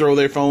to throw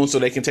their phone so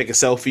they can take a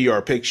selfie or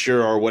a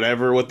picture or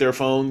whatever with their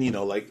phone.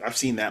 Like I've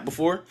seen that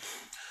before.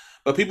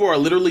 But people are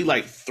literally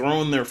like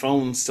throwing their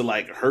phones to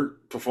like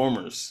hurt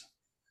performers.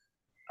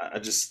 I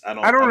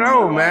don't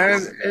know,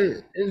 man.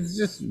 It's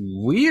just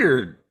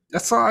weird.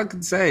 That's all I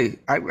can say.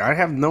 I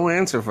have no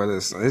answer for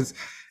this. It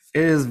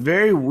is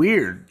very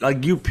weird.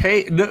 Like you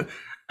pay the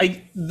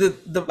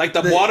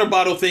water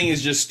bottle thing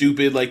is just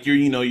stupid. Like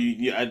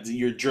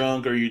you're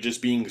drunk or you're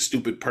just being a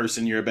stupid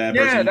person. You're a bad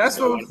person. Yeah, that's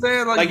what I'm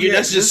saying.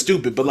 That's just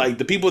stupid. But like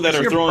the people that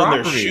are throwing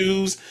their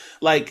shoes,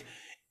 like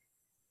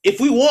if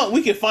we want,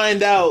 we can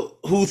find out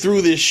who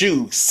threw this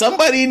shoe.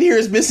 Somebody in here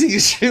is missing a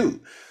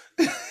shoe.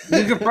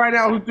 We can find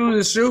out who threw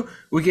the shoe.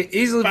 We can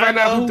easily find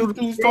out who threw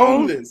the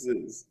phone.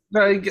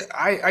 Like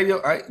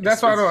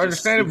that's why I don't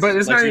understand it. But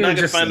it's like, not you're even not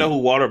gonna just find out who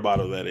Water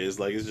Bottle that is.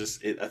 Like, it's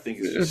just I think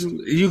it's just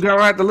you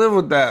gotta have to live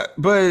with that.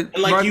 But and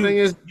like my thing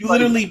is, you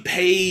literally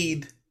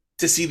paid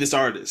to see this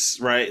artist,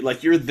 right?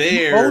 Like, you're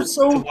there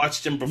also to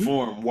watch them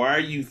perform. Why are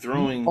you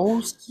throwing?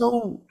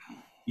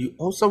 You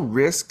also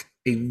risk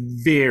a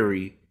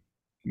very,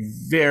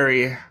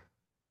 very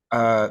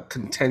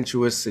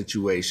contentious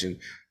situation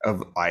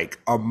of like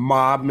a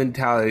mob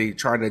mentality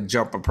trying to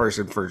jump a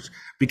person first.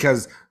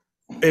 Because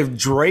if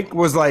Drake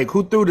was like,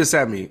 "Who threw this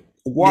at me?"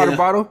 Water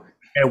bottle,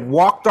 and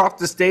walked off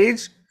the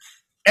stage,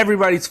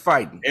 everybody's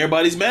fighting.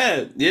 Everybody's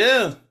mad.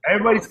 Yeah,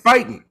 everybody's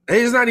fighting.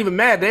 He's not even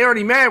mad. They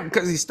already mad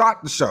because he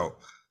stopped the show.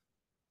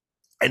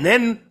 And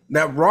then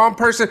that wrong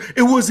person,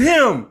 it was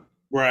him.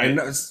 Right.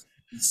 And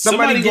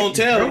somebody gonna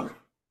tell.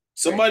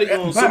 Somebody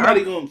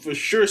gonna for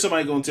sure.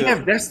 Somebody gonna tell.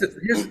 Yeah, here's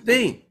the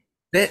thing.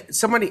 That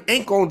somebody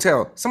ain't gonna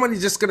tell.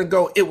 Somebody's just gonna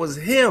go, it was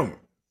him.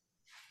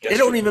 It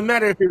don't even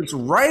matter if it's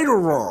right or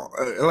wrong.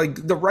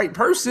 Like the right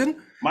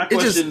person. My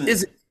question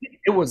is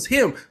it was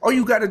him. All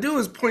you got to do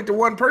is point to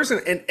one person,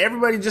 and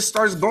everybody just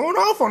starts going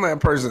off on that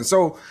person.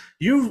 So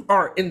you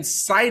are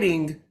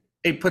inciting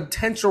a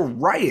potential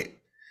riot.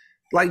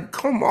 Like,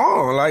 come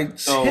on, like,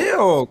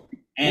 chill.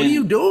 What are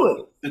you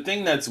doing? The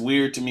thing that's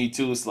weird to me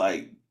too is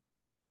like,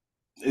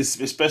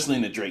 especially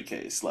in the Drake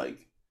case,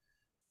 like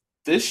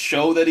this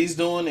show that he's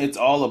doing, it's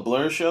all a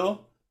Blur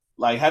show.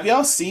 Like, have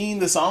y'all seen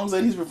the songs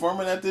that he's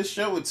performing at this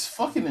show? It's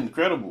fucking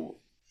incredible.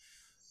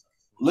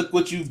 Look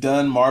What You've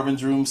Done,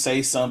 Marvin's Room,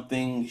 Say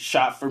Something,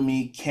 Shot for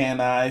Me, Can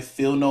I,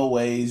 Feel No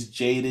Ways,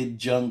 Jaded,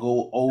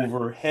 Jungle,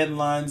 Over,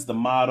 Headlines, The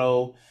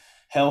Motto,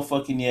 Hell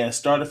Fucking Yeah,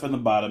 Started from the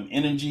Bottom,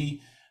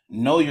 Energy,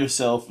 Know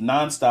Yourself,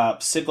 Nonstop,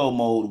 Sicko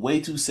Mode,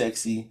 Way Too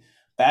Sexy,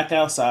 Back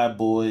Outside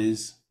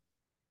Boys,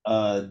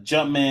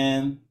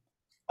 Jumpman,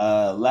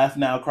 Laugh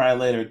Now, Cry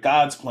Later,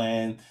 God's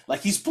Plan.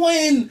 Like, he's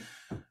playing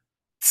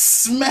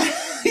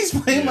he's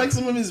playing like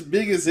some of his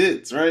biggest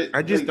hits, right?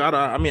 I just like,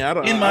 I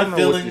don't In I My don't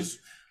Feelings.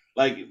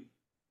 Like,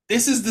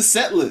 this is the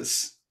set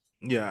list.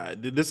 Yeah,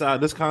 this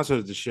concert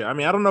is the shit. I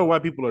mean, I don't know why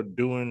people are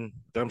doing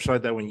dumb shit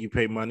like that when you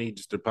pay money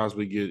just to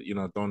possibly get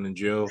thrown in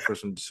jail for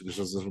some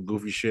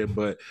goofy shit.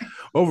 But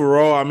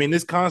overall, I mean,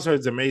 this concert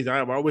is amazing.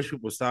 I wish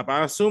people would stop.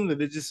 I assume that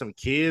they're just some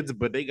kids,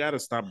 but they gotta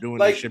stop doing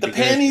like this shit. The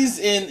panties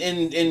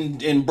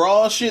in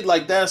bra shit.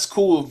 Like, that's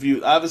cool. If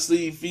you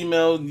obviously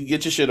female, you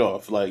get your shit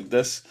off. Like,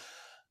 that's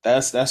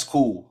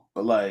cool.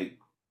 But like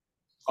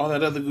all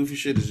that other goofy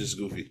shit is just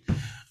goofy.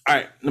 All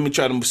right, let me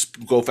try to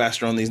go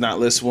faster on these not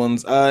list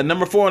ones.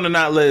 Number 4 on the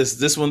not list.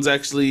 This one's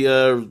actually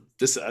I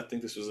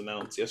think this was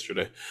announced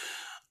yesterday.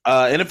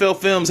 NFL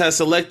Films has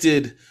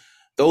selected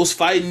those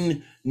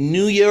fighting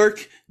New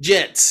York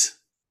Jets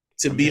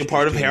to be a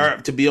part of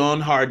to be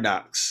on Hard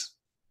Knocks.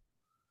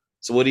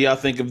 So what do y'all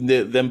think of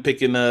them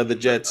picking the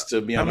Jets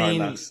to be on Hard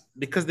Knocks?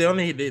 Because there's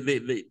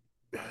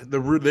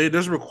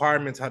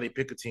requirements how they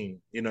pick a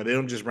team. They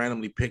don't just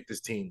randomly pick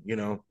this team.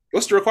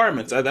 What's the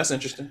requirements? That's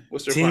interesting.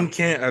 What's the team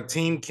can't it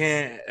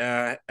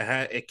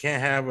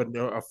can't have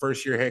a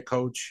first year head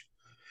coach.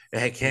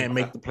 It can't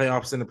make the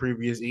playoffs in the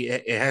previous.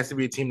 It has to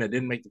be a team that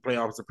didn't make the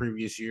playoffs the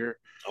previous year.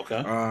 Okay.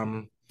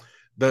 I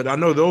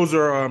know those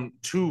are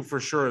 2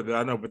 for sure that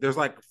I know, but there's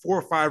like 4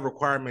 or 5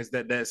 requirements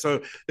that.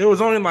 So there was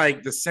only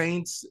like the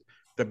Saints,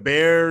 the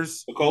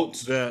Bears, the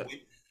Colts.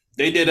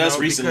 They did us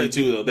recently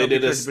too, though. They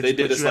did us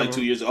like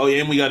 2 years ago. Oh,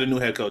 yeah, and we got a new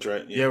head coach,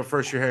 right? Yeah, a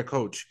first year head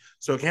coach.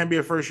 So it can't be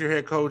a first year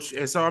head coach.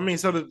 And so I mean,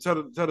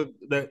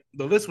 the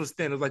list was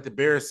thin. It was like the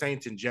Bears,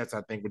 Saints, and Jets.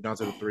 I think we're down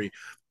to the 3.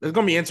 It's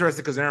gonna be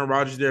interesting because Aaron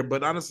Rodgers there.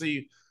 But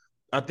honestly,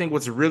 I think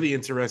what's really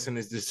interesting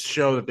is this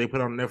show that they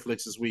put on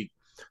Netflix this week.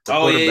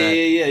 Oh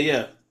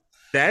yeah.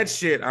 That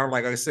shit,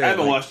 like I said, I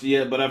haven't watched it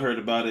yet, but I've heard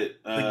about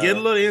it. To get a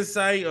little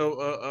insight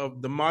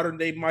of the modern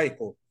day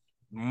Michael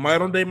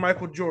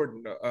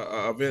Jordan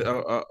of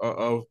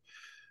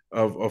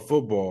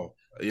football.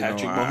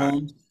 Patrick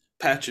Mahomes.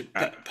 Patrick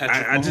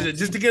Mahomes.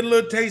 Just to get a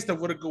little taste of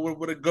what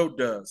a GOAT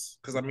does,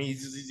 because I mean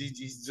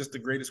he's just the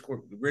greatest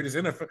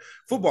NFL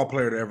football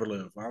player to ever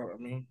live. I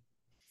mean,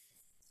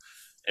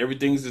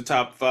 everything's the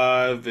top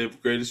 5, the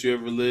greatest you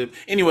ever lived.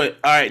 Anyway,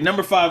 all right,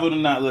 number 5 on the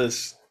not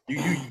list.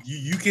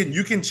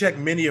 You can check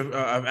many of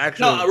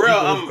actual. No,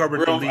 I'm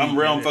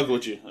fucking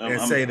with you.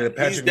 And say that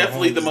Patrick he's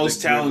definitely Mahomes the most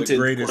talented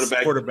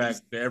quarterback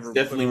to ever.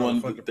 Definitely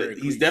one.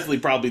 He's definitely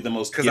probably the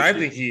most. Because I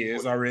think he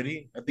is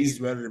already. I think he's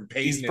better than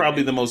Peyton. He's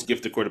probably the most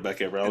gifted quarterback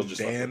ever. I was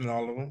just Dan and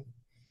all of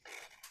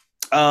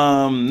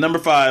them. Number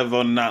 5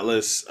 on the not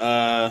list.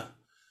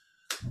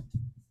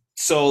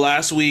 So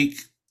last week,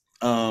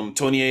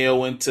 Tony Ayo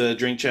went to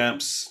Drink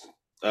Champs,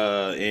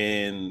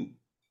 and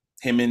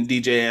him and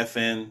DJ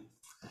FN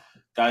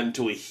got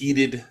into a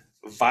heated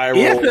viral.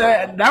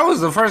 Yeah, that was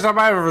the first time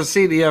I ever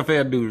seen the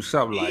FN do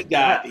something like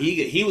that.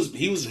 He was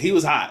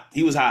hot.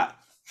 He was hot.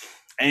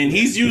 And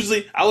he's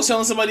usually, I was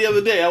telling somebody the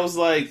other day, I was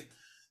like,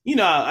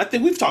 I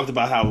think we've talked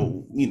about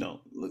how,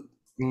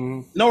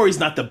 Nori's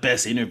not the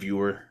best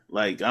interviewer.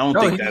 Like, I don't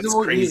think that's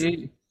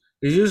crazy.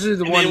 He's usually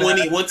the one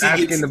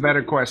asking the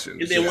better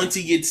questions. And then once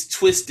he gets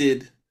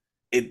twisted,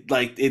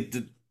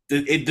 the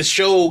the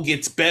show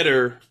gets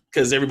better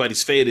because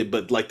everybody's faded,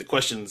 but like the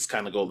questions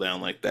kind of go down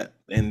like that.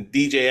 And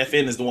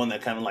DJFN is the one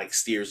that kind of like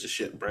steers the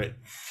ship, right?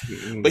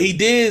 Mm-hmm. But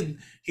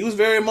he was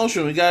very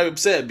emotional. He got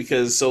upset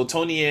because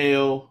Tony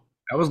Yayo.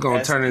 I was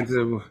gonna turn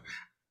into,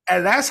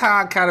 and that's how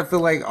I kind of feel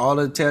like all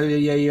the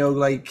Tony Yayo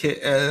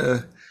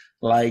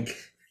like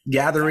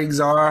gatherings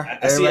are.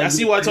 I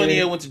see why Tony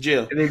Yayo went to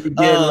jail. And they get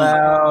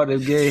loud, they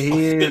get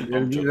hit,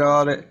 and get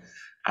all that.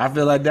 I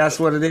feel like that's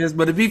what it is,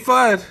 but it'd be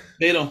fun.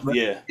 They don't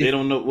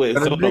know. Wait,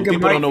 people don't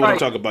know what I'm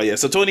talking about yet.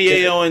 So Tony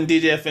Yayo and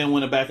DJFN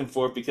went back and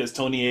forth because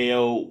Tony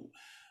Yayo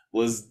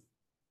was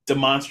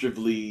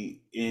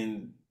demonstrably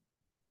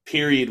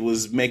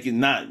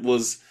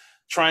was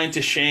trying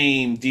to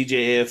shame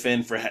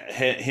DJFN for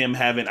him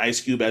having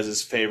Ice Cube as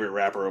his favorite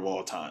rapper of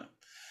all time,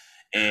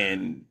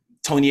 and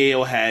Tony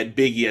Yayo had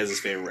Biggie as his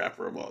favorite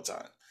rapper of all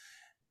time.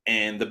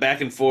 And the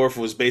back and forth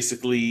was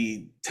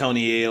basically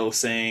Tony Yayo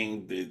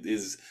saying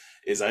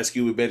is Ice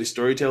Cube a better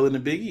storyteller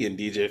than Biggie, and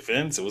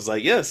DJFN? So it was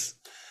like, yes.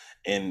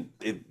 And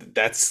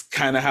that's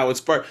kind of how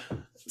it's part.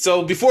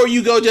 So before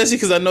you go, Jesse,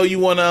 because I know you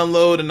want to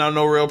unload, and I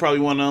know Real probably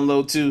want to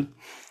unload too.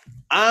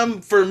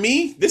 For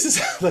me, this is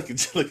look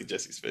at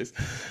Jesse's face.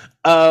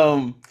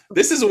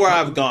 This is where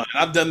I've gone.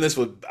 I've done this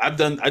I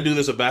do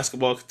this with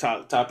basketball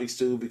topics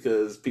too,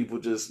 because people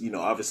just,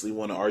 obviously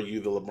want to argue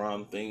the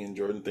LeBron thing and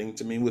Jordan thing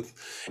to me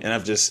and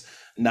I've just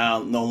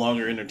now no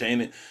longer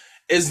entertained it.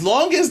 As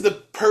long as the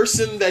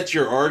person that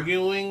you're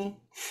arguing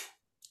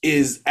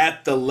is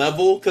at the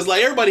level, because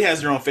like everybody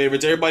has their own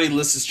favorites, everybody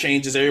lists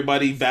changes,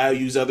 everybody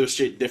values other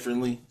shit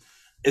differently.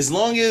 As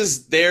long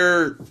as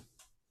they're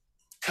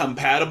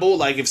compatible,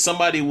 like if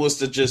somebody was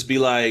to just be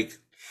like,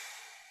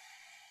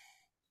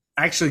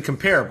 actually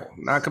comparable,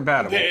 not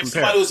compatible. If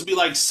somebody was to be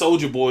like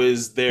Soulja Boy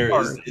is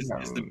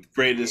the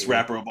greatest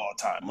rapper of all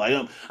time,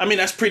 like I mean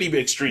that's pretty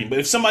extreme. But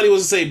if somebody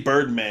was to say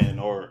Birdman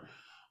or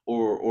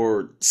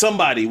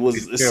somebody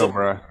was chill,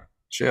 bro.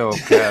 Chill,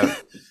 Cap.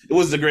 It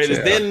was the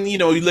greatest. Chill. Then you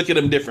look at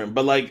them different,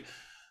 but like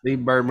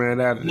leave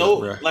Birdman out of this,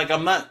 bro. Like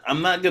I'm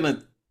not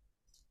gonna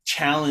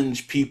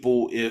challenge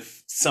people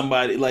if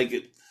somebody like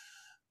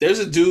there's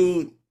a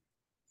dude.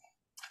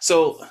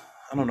 So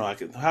I don't know.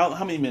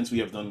 How many minutes we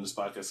have done in this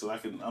podcast? So I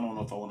don't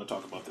know if I want to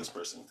talk about this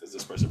person because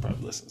this person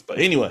probably listens. But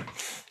anyway,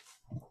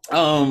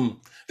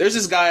 there's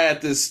this guy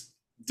at this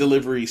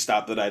delivery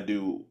stop that I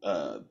do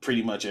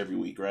pretty much every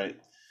week, right?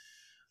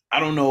 I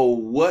don't know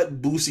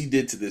what Boosie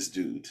did to this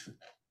dude,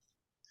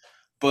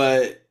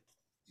 but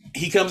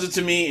he comes up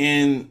to me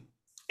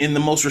in the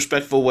most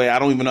respectful way. I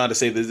don't even know how to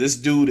say this. This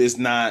dude is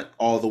not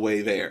all the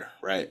way there,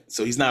 right?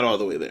 So he's not all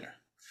the way there,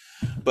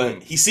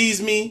 but he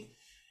sees me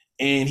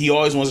and he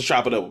always wants to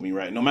chop it up with me,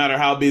 right? No matter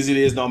how busy it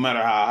is, no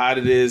matter how hot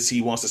it is,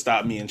 he wants to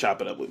stop me and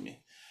chop it up with me.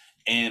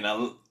 And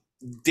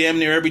damn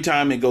near every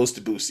time it goes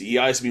to Boosie. He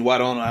asks me, why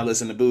don't I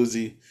listen to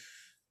Boosie?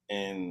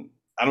 And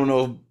I don't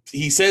know.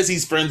 He says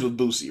he's friends with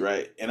Boosie,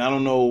 right? And I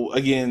don't know.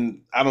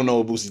 Again, I don't know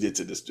what Boosie did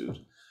to this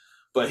dude,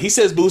 but he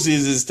says Boosie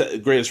is his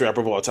greatest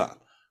rapper of all time.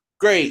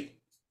 Great.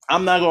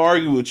 I'm not gonna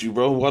argue with you,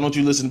 bro. Why don't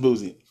you listen to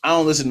Boosie? I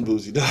don't listen to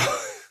Boosie.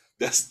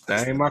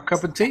 That ain't my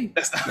cup of tea.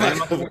 That's not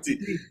my cup of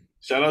tea.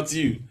 Shout out to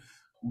you,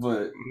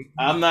 but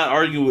I'm not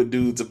arguing with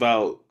dudes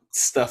about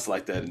stuff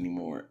like that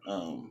anymore.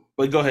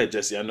 But go ahead,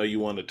 Jesse. I know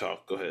you want to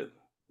talk. Go ahead.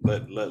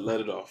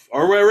 Let it off.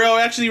 Or Rail,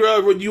 actually,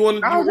 Rail, you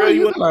want to?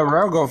 You want to let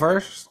Rail go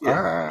first?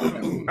 Yeah.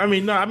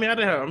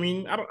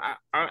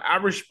 I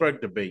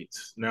respect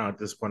debates now at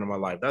this point in my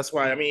life. That's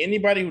why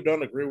anybody who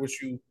don't agree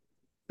with you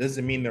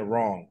doesn't mean they're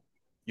wrong.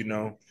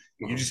 You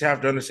just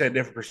have to understand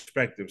different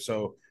perspectives.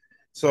 So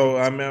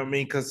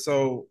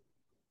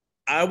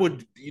I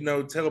would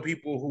tell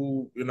people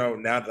who now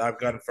that I've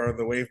gotten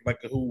further away from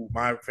who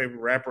my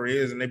favorite rapper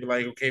is, and they'd be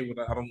like, okay,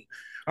 well, I don't.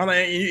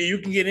 You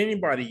can get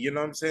anybody, you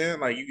know what I'm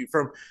saying? Like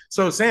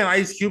saying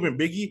Ice Cube and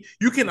Biggie,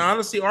 you can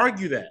honestly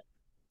argue that.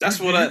 That's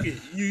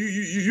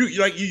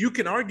you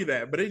can argue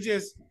that, but it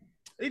just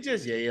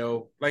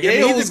Yayo. Like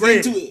Yayo was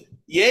into it.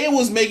 Yayo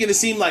was making it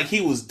seem like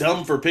he was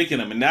dumb for picking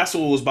him, and that's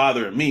what was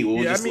bothering me.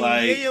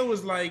 Yayo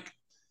was like,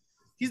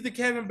 he's the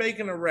Kevin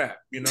Bacon of rap.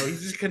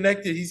 He's just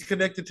connected. He's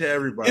connected to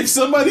everybody. If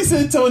somebody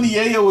said Tony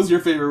Yayo was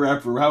your favorite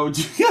rapper, how would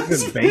you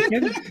guys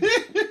Bacon?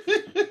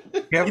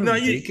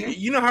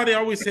 You know how they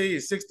always say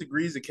it's 6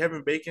 degrees of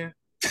Kevin Bacon?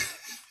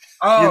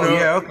 Oh,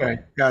 yeah, okay.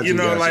 Gotcha.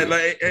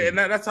 And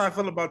that's how I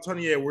feel about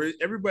Tony Yayo, where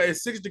everybody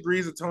is 6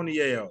 degrees of Tony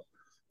Yayo,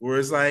 where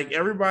it's like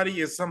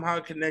everybody is somehow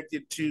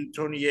connected to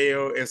Tony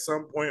Yayo at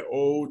some point,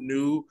 old,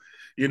 new,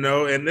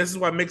 and this is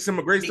what makes him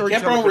a great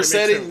storyteller. He kept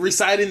on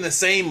reciting the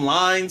same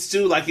lines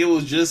too, like it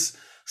was just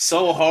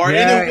so hard.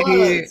 Yeah, and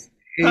it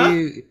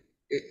was.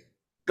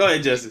 Go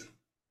ahead, Jesse.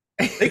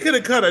 They could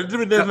have cut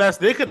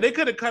they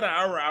could have cut an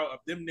hour out of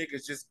them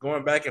niggas just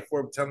going back and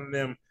forth telling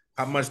them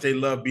how much they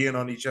love being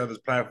on each other's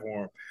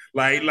platform.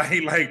 Like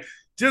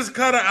just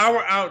cut an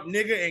hour out,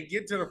 nigga, and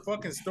get to the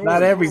fucking story.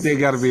 Not everything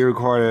got to be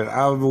recorded.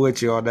 I'm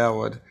with you on that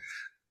one.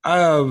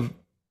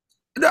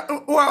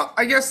 Well,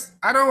 I guess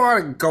I don't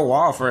want to go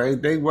off or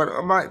anything,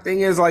 but my thing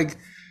is like,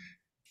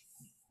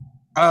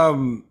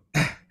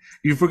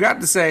 You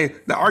forgot to say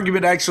the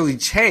argument actually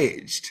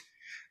changed.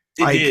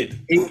 It Like,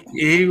 did.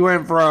 he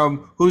went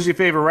from who's your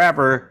favorite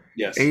rapper?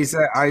 Yes. And he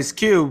said Ice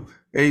Cube.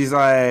 And he's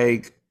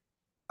like,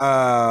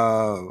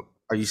 are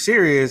you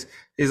serious?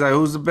 He's like,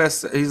 who's the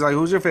best? He's like,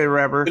 who's your favorite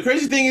rapper? The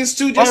crazy thing is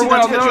too, Jesse,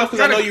 not to cut you off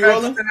because I know you're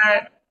rolling.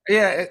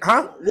 Yeah,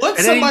 huh? What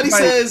somebody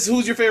says,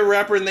 who's your favorite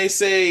rapper, and they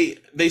say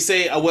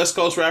a West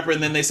Coast rapper,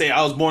 and then they say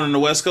I was born on the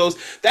West Coast.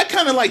 That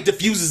kind of like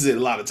diffuses it a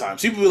lot of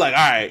times. People be like, all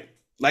right,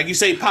 like you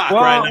say Pac,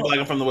 right? And I'm like,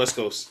 I'm from the West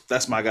Coast.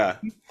 That's my guy.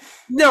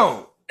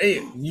 No,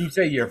 you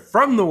say you're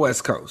from the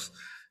West Coast.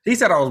 He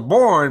said I was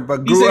born, but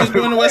he grew said up he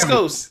was born on the West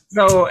Coast.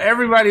 So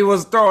everybody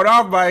was thrown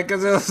off by it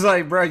because it was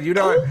like, bro, you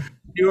didn't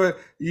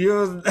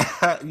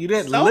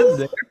live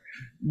there.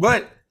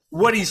 But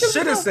what he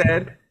should have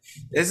said,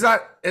 it's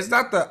not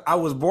the I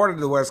was born in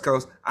the West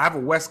Coast. I have a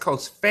West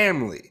Coast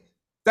family.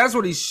 That's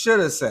what he should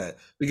have said,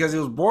 because he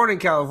was born in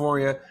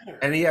California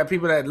and he had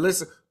people that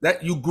listen,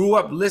 that you grew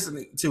up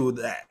listening to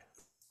that.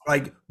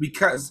 Like,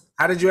 because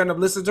how did you end up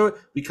listening to it?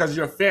 Because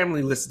your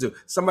family listened to it.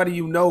 Somebody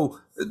you know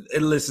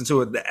and listened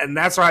to it. And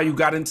that's how you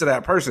got into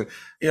that person.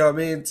 You know what I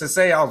mean? To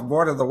say I was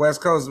born on the West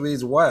Coast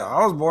means what?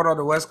 I was born on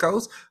the West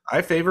Coast.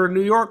 I favor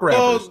New York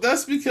rappers. Oh,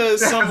 that's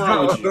because something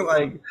wrong with you.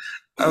 Like,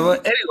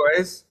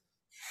 anyways,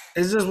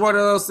 it's just one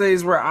of those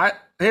things where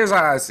here's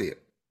how I see it.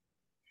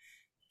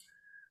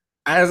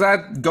 As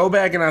I go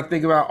back and I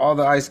think about all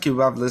the Ice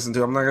Cube I've listened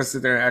to, I'm not going to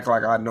sit there and act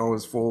like I know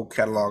his full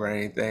catalog or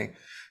anything.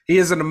 He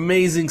is an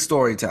amazing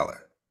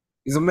storyteller.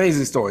 He's an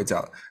amazing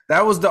storyteller.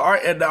 That was the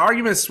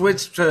argument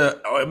switched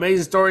to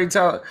amazing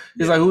storyteller.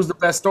 He's like, who's the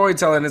best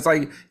storyteller? And it's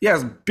like,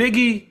 yes,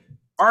 Biggie,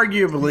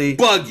 arguably.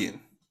 Bugging.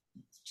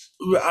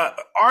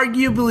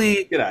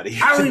 Arguably. Get out of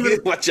here. I don't even,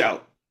 watch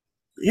out.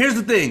 Here's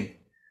the thing.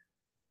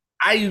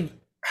 I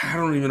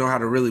don't even know how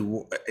to really.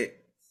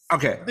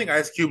 Okay. I think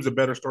Ice Cube's a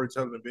better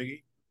storyteller than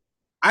Biggie.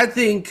 I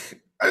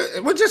think,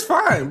 which is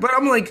fine. But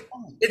I'm like,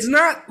 it's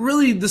not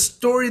really the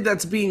story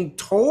that's being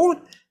told.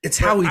 It's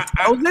how he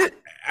tells it.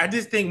 I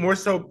just think more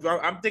so.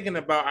 I'm thinking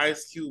about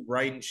Ice Cube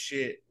writing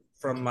shit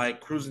from like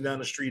cruising down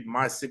the street,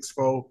 my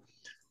 6'4".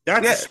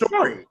 That's a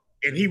story,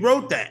 and he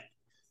wrote that.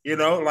 You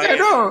know, like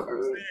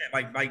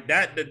like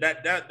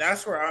that.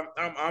 That's where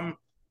I'm.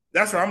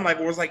 That's where I'm like,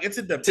 well, it's like it's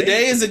a debate.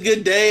 Today is a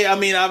good day. I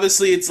mean,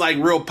 obviously, it's like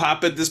real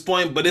pop at this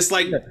point, but it's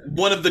like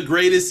one of the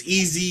greatest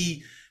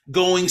easy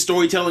going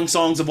storytelling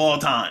songs of all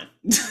time.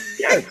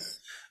 Yes,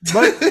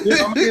 but you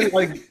know, I mean,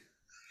 like,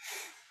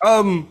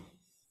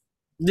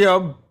 you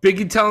know,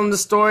 Biggie telling the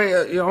story,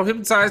 you know,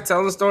 Hypnotized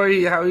telling the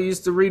story how he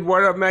used to read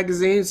Word Up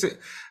magazines,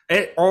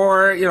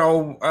 or you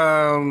know,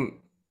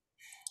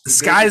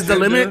 Sky's the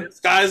Limit.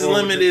 Sky's the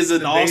Limit is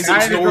an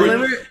awesome story.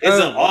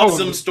 It's an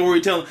awesome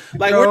storytelling.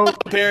 Like, we're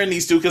not comparing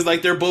these two because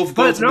like they're both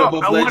good.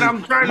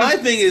 My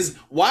thing is,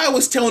 why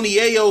was Tony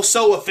Ayo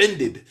so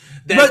offended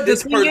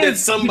that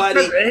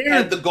somebody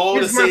had the gall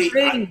to say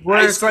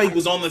Ice Cube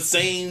was on the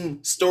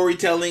same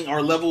storytelling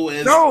or level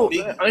as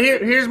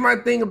here's my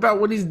thing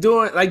about what he's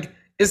doing. Like,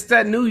 it's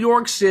that New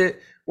York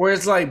shit where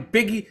it's like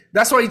Biggie.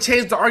 That's why he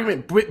changed the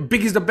argument.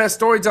 Biggie's the best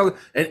storyteller,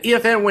 and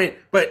EFN went,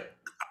 but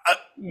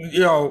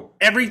you know,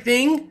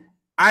 everything.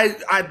 I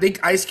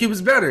think Ice Cube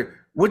is better.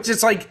 Which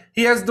is like,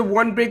 he has the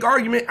one big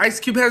argument. Ice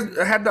Cube has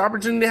had the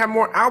opportunity to have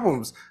more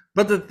albums.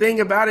 But the thing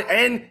about it,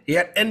 and he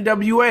had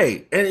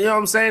NWA, and you know what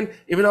I'm saying?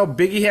 Even though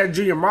Biggie had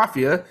Junior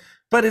Mafia,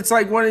 but it's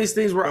like one of these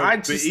things where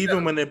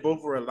even when they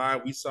both were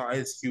alive, we saw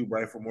Ice Cube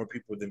write for more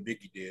people than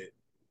Biggie did.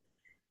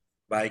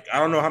 Like, I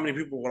don't know how many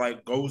people were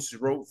like Ghost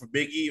wrote for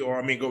Biggie,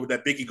 or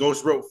that Biggie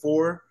Ghost wrote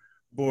for,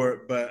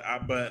 but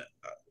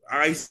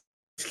Ice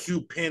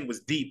Cube pen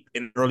was deep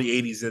in the early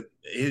 80s and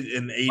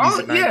in the 80s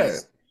and 90s. Yeah.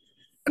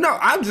 No,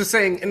 I'm just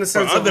saying in the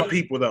sense for other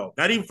people though,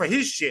 not even for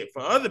his shit,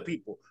 for other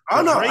people.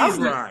 Oh no,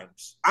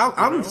 rhymes.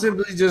 I'm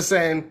simply just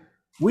saying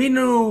we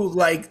know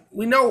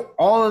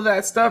all of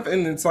that stuff,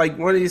 and it's like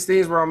one of these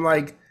things where I'm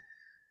like,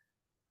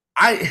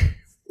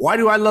 why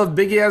do I love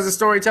Biggie as a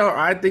storyteller?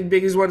 I think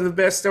Biggie's one of the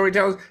best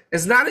storytellers.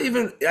 It's not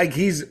even like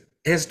his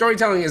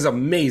storytelling is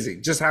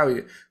amazing. Just how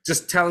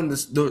just telling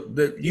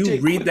you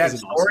read that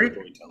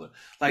story.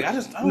 Like, I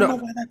don't know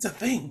why that's a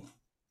thing.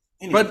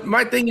 Anyway. But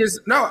my thing is,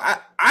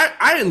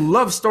 I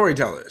love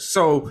storytellers.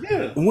 So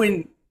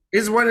when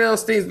it's one of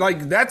those things,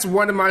 like, that's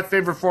one of my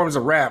favorite forms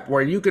of rap,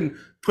 where you can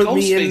put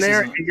me in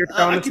there and you're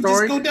telling a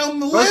story. Just go down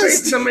the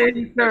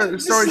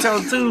list.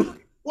 Storyteller too.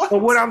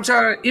 But what I'm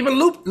trying to, even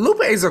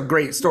Lupe is a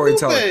great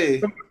storyteller.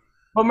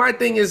 But my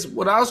thing is,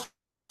 what I was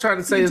trying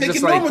to say is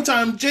just like, normal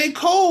time, J.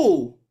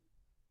 Cole.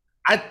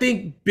 I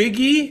think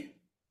Biggie,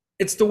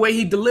 it's the way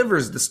he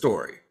delivers the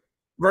story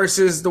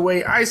versus the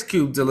way Ice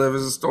Cube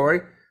delivers the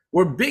story.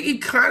 Where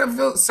Biggie kind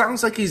of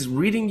sounds like he's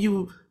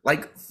reading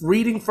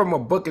from a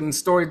book and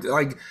story.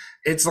 Like,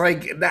 it's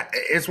like that.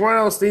 It's one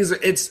of those things.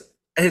 It's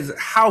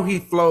how he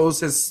flows.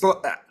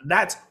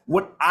 That's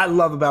what I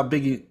love about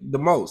Biggie the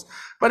most.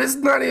 But it's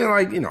not even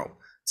like, you know,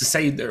 to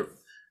say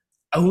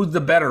who's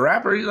the better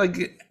rapper.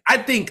 Like, I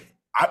think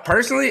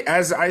personally,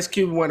 as Ice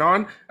Cube went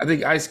on, I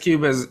think Ice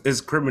Cube is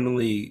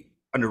criminally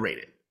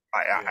underrated.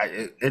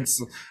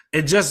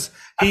 It just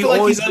I he feel like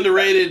always he's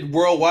underrated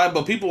worldwide,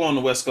 but people on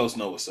the West Coast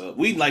know what's up.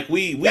 We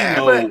yeah,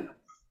 know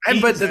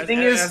but the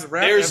thing is, as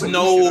rap there's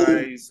no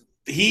evolutionized,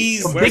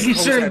 he's West Biggie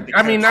Coast should. had to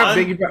I mean, catch not up.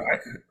 Biggie, but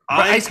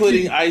I'm Ice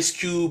putting Cube. Ice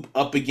Cube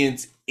up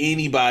against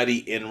anybody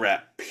in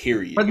rap.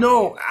 Period. But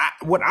no,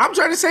 what I'm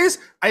trying to say is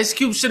Ice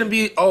Cube shouldn't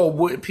be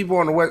people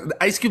on the West.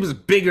 Ice Cube is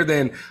bigger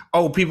than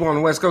people on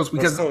the West Coast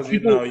because Coast,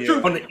 people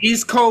yeah. on the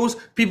East Coast,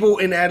 people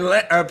in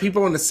Atlanta,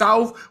 people in the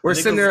South were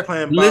sitting there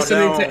playing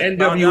listening to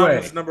Bow Down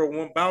was NWA. number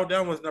one. Bow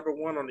Down was number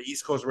one on the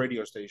East Coast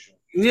radio station.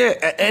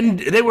 Yeah, and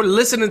they were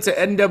listening to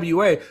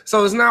NWA.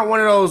 So it's not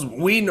one of those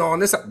we know on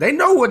this. They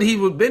know what he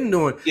was been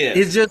doing. Yeah,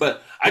 it's just.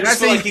 but I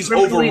just feel like he's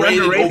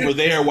overrated over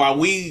there. While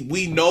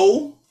we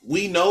know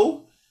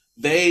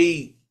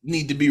they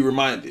need to be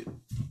reminded.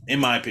 In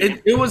my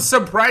opinion, it was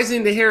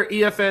surprising to hear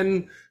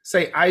EFN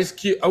say Ice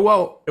Cube.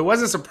 Well, it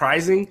wasn't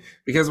surprising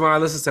because when I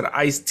listened to the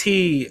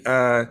Ice-T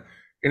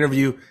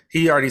interview,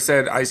 he already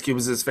said Ice Cube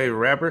is his favorite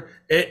rapper.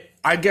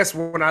 I guess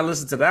when I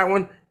listened to that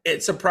one,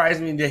 it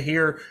surprised me to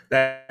hear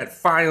that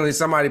finally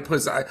somebody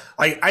puts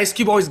like Ice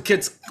Cube always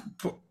gets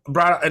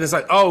brought up, and it's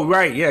like, oh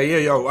right, yeah,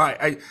 yo,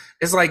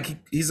 it's like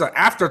he's an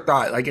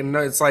afterthought. Like, and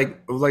it's like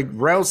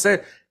Rel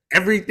said,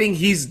 everything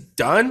he's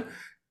done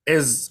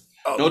is.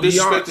 No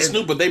disrespect to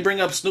Snoop, but they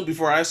bring up Snoop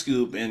before Ice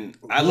Cube, and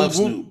I love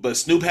Snoop, but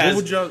Snoop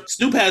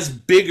has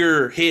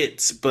bigger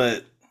hits,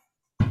 but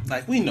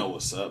like we know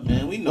what's up,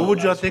 man. We know. What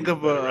would y'all think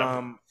of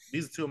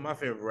these are two of my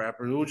favorite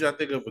rappers. What would y'all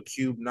think of a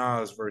Cube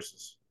Nas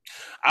versus?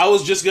 I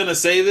was just gonna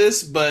say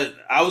this, but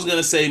I was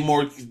gonna say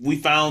more. We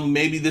found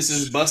maybe this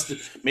is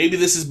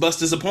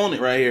Busta's opponent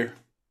right here.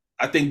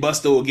 I think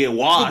Busta will get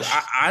washed.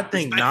 I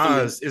think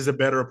Nas is a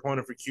better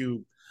opponent for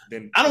Cube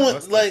than I don't want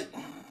Busta.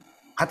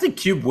 I think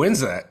Cube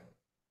wins that.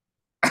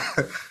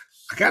 I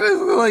gotta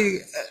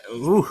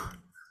ooh.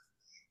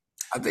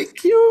 I think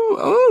Cube.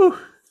 Ooh,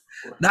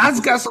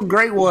 Nas got some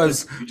great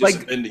ones.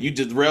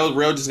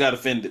 Rail just got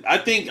offended. I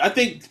think.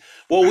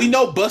 Well, we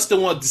know Busta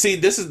wants to see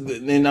this is,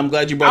 and I'm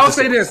glad you brought. I'll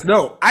say this.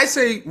 No, I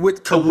say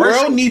with the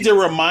world needs a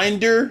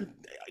reminder.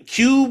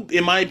 Cube,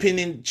 in my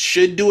opinion,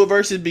 should do a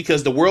versus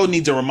because the world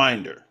needs a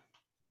reminder.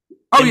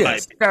 Oh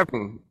yes,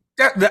 definitely.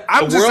 The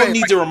world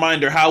needs a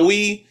reminder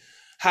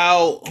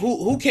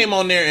who came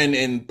on there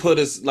and put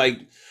us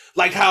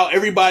like how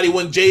everybody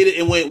when Jada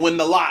and when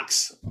the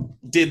Locks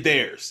did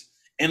theirs.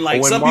 And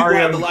like some people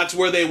had the Locks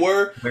where they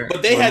were,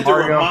 but they had to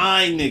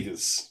remind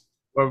niggas.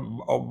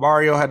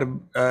 Mario had to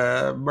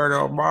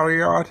murder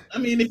Mario. I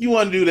mean, if you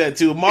want to do that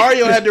too,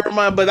 Mario had to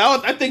remind. But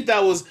I think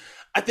that was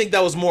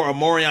more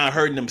Omarion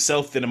hurting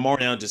himself than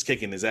Omarion just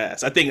kicking his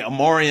ass. I think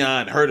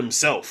Omarion hurt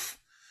himself,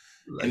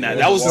 and that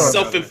was a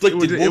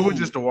self-inflicted wound. It was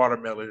just a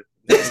watermelon.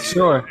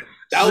 Sure,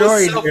 that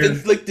was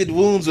self-inflicted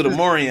wounds with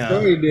Omarion.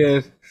 Sure he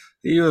did.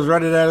 He was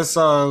running out of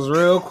songs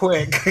real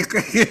quick.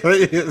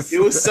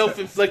 It was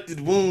self-inflicted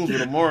wounds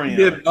with Omarion.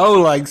 Did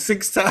like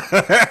 6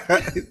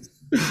 times.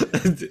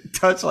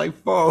 Touch like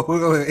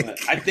 4.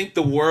 I think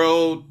the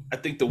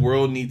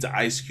world needs an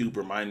Ice Cube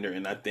reminder,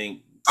 and I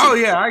think. Oh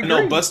yeah, I agree.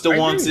 know Busta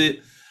wants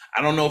it.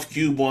 I don't know if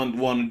Cube want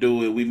to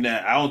do it.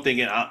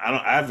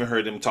 I haven't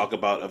heard them talk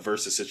about a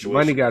versus situation.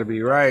 Money got to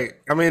be right.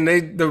 I mean,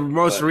 the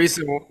most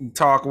recent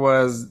talk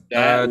was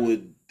I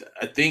think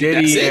Diddy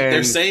that's it.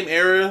 Their same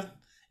era.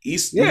 New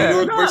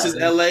York versus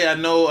LA. I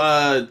know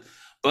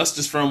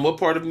Busta's from what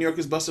part of New York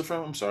is Busta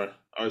from? I'm sorry.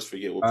 I always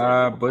forget what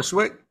part.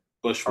 Bushwick.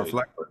 Bushwick.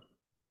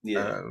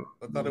 Yeah.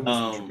 I thought it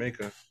was from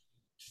Jamaica.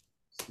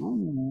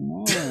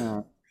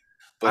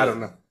 But, I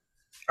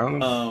don't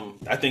know.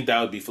 I think that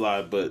would be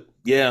fly, but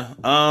yeah.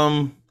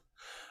 All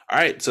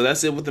right, so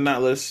that's it with the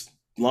not list.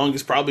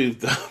 Longest probably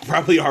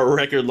our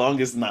record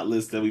longest not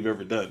list that we've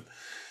ever done.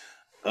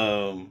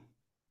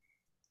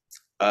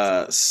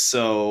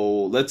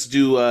 So let's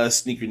do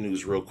sneaker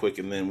news real quick,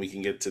 and then we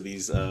can get to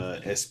these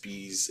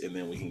SBs, and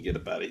then we can get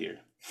up out of here.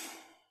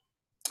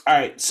 All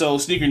right, so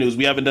sneaker news.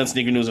 We haven't done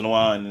sneaker news in a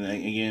while, and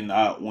again,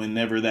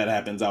 whenever that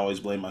happens, I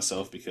always blame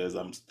myself because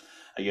I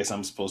guess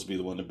I'm supposed to be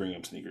the one to bring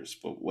up sneakers,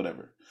 but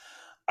whatever.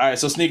 All right,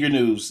 so sneaker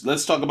news.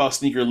 Let's talk about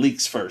sneaker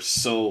leaks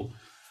first. So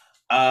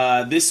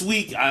this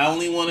week, I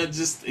only want to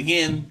just,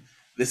 again,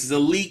 this is a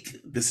leak.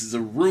 This is a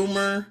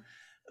rumor.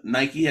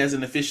 Nike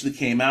hasn't officially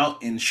came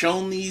out and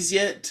shown these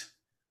yet.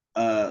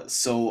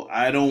 So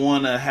I don't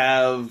want to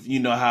have,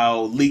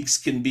 how leaks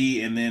can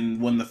be, and then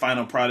when the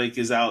final product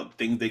is out,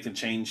 think they can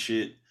change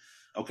shit.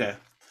 Okay.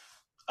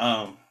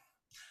 And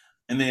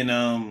then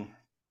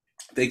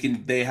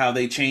how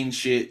they change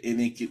shit,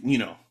 and it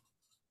can,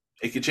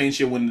 it could change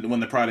shit when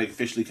the product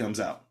officially comes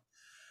out.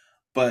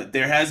 But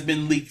there has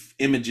been leaked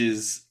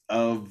images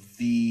of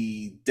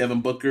the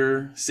Devin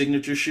Booker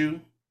signature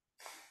shoe,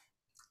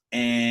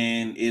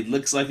 and it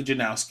looks like a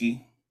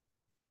Janowski.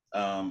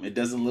 It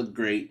doesn't look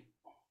great.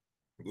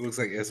 It looks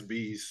like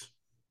SBs.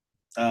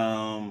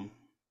 I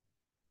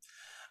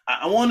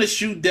want to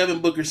shoot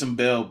Devin Booker some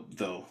bail,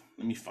 though.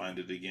 Let me find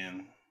it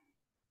again.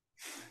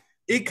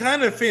 It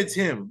kind of fits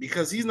him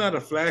because he's not a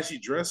flashy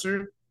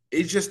dresser.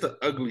 It's just an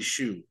ugly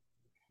shoe.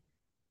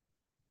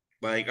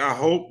 Like I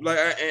hope, like,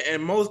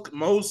 and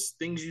most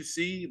things you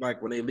see,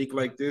 like when they leak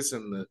like this,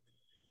 and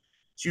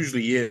it's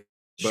usually it.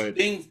 But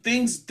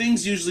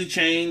Things usually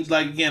change.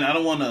 Like again, I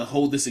don't want to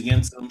hold this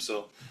against them.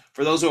 So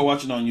for those who are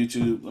watching on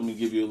YouTube, let me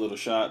give you a little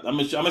shot. I'm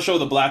gonna show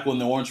the black one.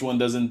 The orange one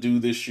doesn't do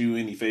this shoe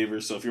any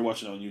favors. So if you're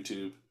watching on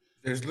YouTube,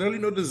 there's literally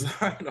no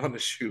design on the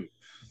shoe.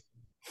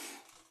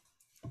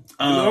 It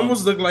um,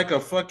 almost looked like a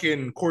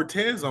fucking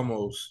Cortez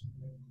almost.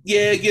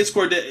 yeah, it gets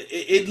Cortez.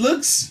 It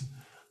looks.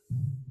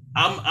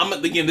 I'm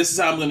again. This is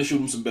how I'm going to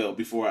shoot him some bail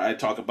before I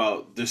talk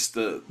about this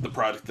the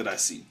product that I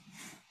see.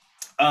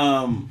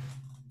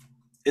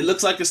 It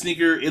looks like a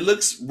sneaker. It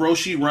looks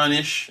Roshi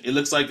Runish. It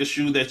looks like a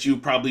shoe that you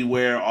probably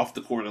wear off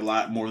the court a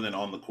lot more than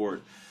on the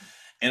court.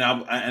 And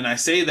I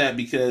say that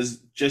because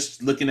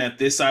just looking at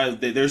this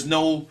side, there's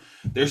no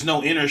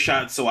inner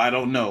shot, so I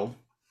don't know.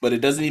 But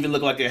it doesn't even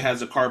look like it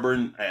has a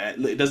carbon.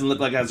 It doesn't look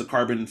like it has a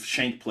carbon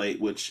shank plate,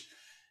 which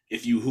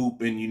if you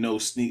hoop and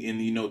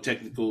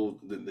technical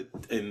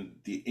and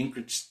the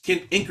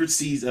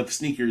intricacies of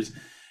sneakers,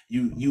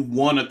 you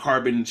want a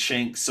carbon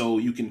shank so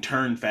you can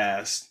turn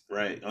fast,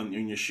 right, on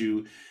your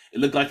shoe. It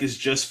looked like it's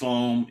just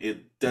foam.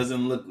 It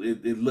doesn't look.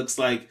 It looks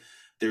like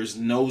there's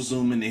no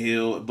zoom in the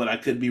heel, but I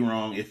could be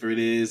wrong. If it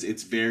is,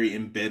 it's very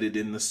embedded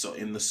in the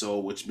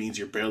sole, which means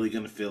you're barely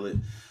gonna feel it.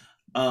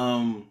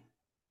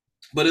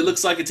 But it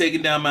looks like a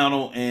taken down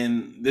model,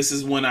 and this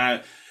is when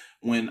I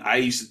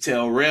used to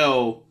tell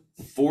Rel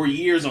 4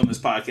 years on this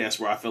podcast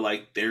where I feel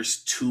like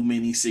there's too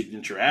many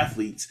signature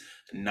athletes.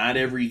 Not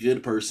every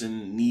good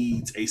person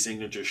needs a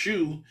signature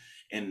shoe,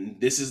 and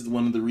this is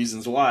one of the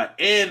reasons why.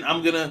 And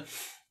I'm gonna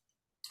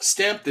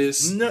stamp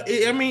this. No,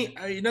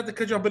 not to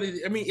cut you off, but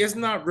it's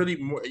not really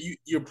more.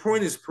 Your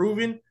point is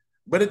proven,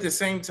 but at the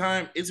same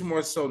time, it's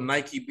more so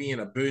Nike being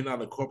a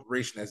billion-dollar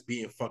corporation that's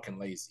being fucking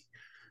lazy.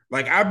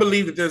 Like I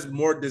believe that there's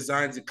more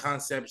designs and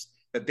concepts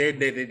that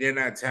they're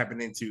not tapping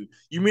into.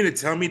 You mean to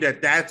tell me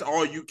that that's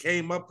all you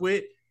came up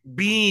with,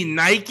 being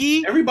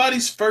Nike?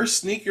 Everybody's first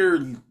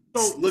sneaker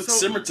looks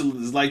similar to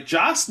like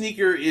Josh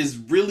sneaker is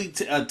really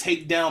a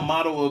takedown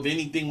model of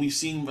anything we've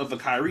seen of a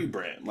Kyrie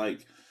brand.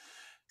 Like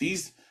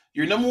these,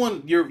 your number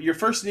one, your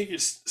first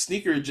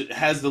sneaker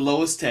has the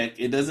lowest tech.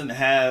 It doesn't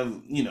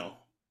have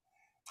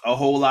a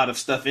whole lot of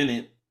stuff in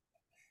it.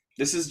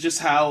 This is just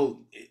how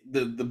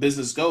the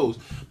business goes.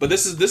 But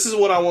this is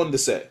what I wanted to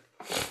say.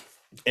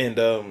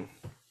 And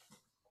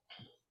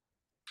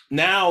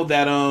now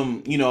that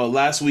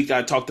last week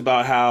I talked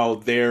about how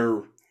they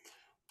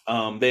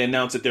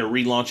announced that they're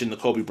relaunching the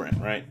Kobe brand,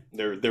 right?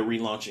 They're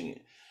relaunching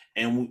it.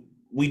 And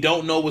we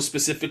don't know what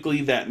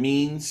specifically that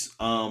means.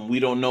 We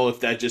don't know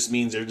if that just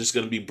means they're just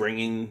going to be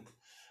bringing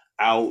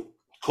out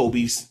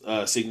Kobe's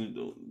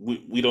signature.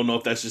 We don't know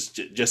if that's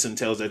just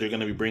entails that they're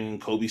going to be bringing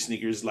Kobe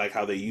sneakers like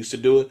how they used to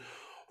do it,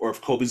 or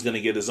if Kobe's going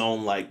to get his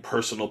own like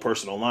personal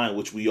line,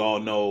 which we all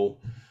know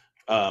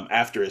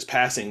after his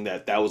passing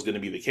that was going to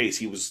be the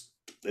case.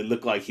 It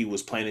looked like he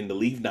was planning to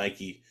leave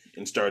Nike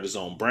and start his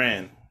own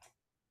brand.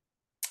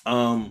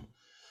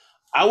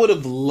 I would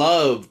have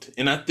loved,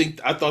 and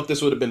I thought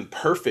this would have been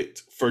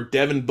perfect for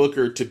Devin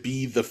Booker to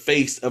be the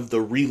face of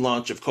the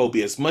relaunch of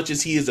Kobe. As much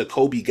as he is a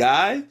Kobe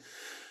guy,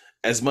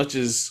 as much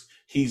as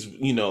he's,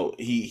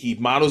 he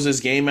models his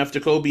game after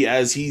Kobe,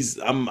 as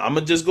I'm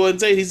gonna just go ahead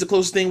and say he's the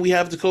closest thing we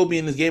have to Kobe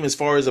in his game as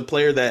far as a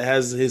player that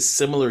has his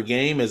similar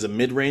game as a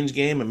mid-range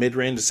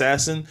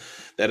assassin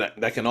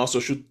that can also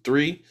shoot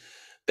three,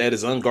 that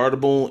is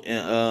unguardable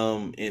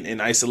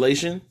in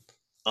isolation.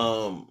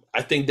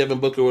 I think Devin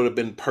Booker would have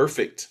been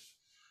perfect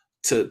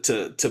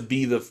to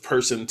be the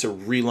person to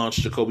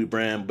relaunch the Kobe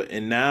brand. But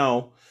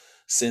now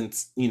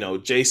since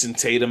Jason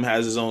Tatum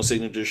has his own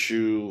signature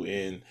shoe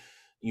and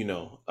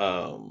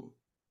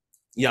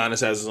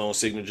Giannis has his own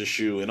signature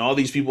shoe and all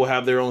these people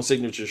have their own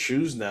signature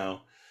shoes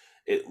now,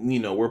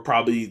 we're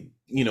probably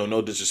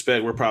no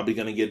disrespect, we're probably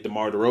going to get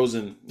DeMar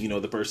DeRozan,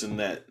 the person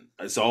that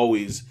it's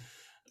always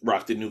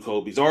rocked the new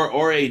Kobe's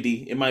or AD.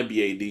 It might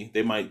be AD.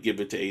 They might give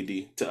it to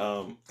AD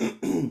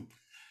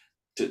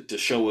to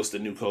show us the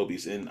new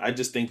Kobe's. And I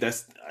just think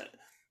that's,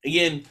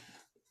 again,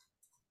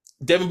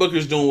 Devin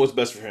Booker's doing what's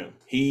best for him.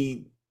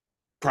 He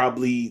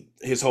probably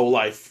his whole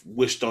life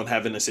wished on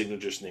having a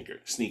signature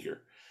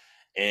sneaker.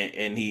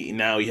 And he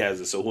has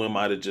it. So who am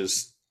I to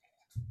just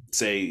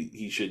say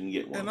he shouldn't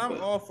get one? And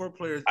I'm all for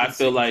players. I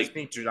feel like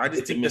sneakers. I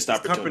just think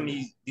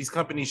these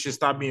companies should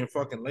stop being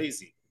fucking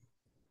lazy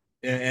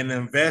and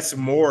invest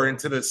more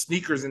into the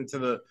sneakers, into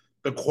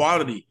the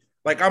quality.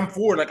 Like I'm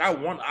for, like I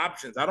want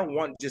options. I don't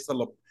want just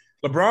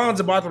LeBron's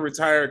about to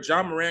retire.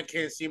 John Morant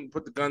can't seem to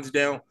put the guns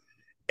down.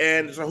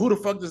 And so who the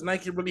fuck does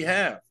Nike really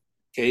have?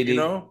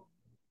 KD,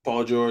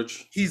 Paul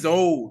George. He's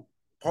old.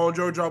 Paul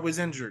George always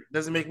injured.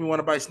 Doesn't make me want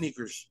to buy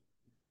sneakers.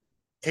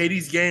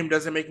 KD's game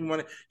doesn't make me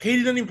want to. KD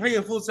doesn't even play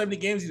a full 70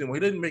 games anymore.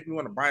 He doesn't make me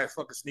want to buy his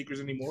fucking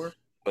sneakers anymore.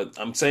 But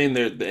I'm saying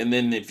there, and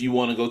then if you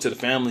want to go to the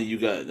family, you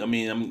got,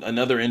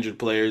 another injured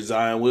player,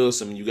 Zion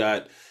Wilson. You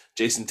got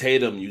Jason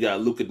Tatum. You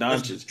got Luka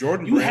Doncic.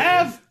 Jordan. You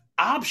have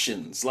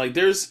options. Like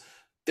there's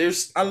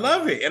there's I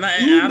love it, and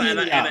too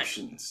many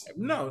options.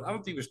 No, I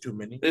don't think there's too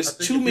many. There's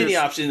too many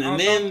options, and I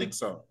then don't think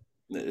so.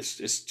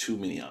 it's too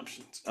many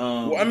options.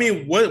 Well, I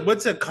mean,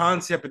 what's a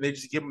concept, and they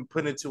just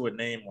put into a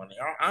name on it.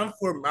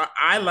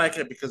 I like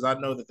it because I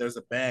know that there's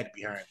a bag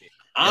behind it,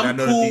 and I I'm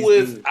know that cool these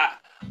with. dudes.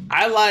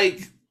 I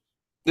like.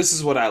 This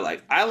is what I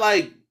like. I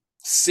like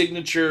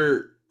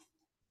signature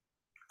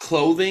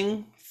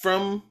clothing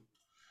from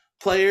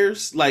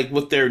players, like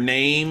with their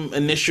name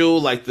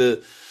initial, like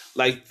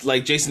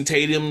like Jason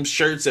Tatum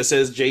shirts that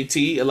says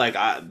JT.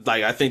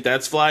 I think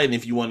that's fly. And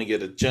if you want to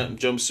get a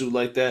jumpsuit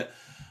like that,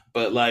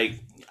 but like,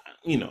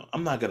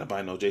 I'm not gonna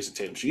buy no Jason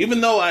Tatum shoe.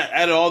 Even though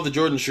out of all the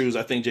Jordan shoes,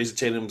 I think Jason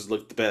Tatum's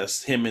look the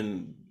best. Him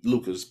and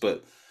Lucas,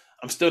 but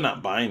I'm still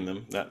not buying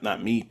them.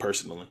 Not me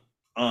personally.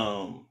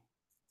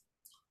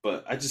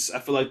 But I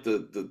feel like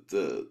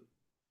the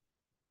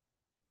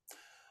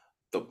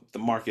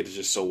market is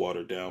just so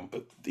watered down.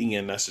 But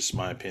again, that's just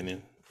my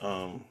opinion.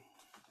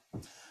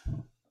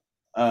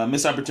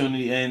 Missed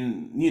opportunity,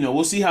 and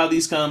we'll see how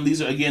these come.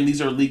 These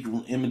are leaked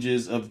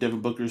images of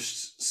Devin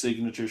Booker's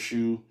signature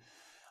shoe,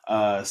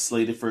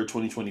 slated for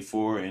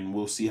 2024, and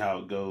we'll see how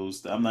it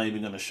goes. I'm not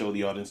even going to show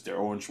the audience the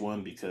orange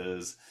one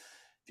because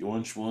the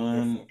orange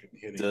one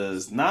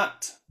does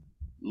not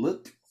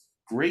look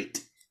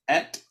great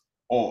at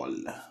all.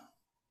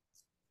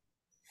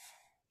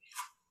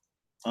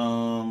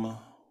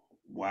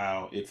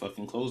 Wow, it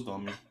fucking closed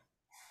on me.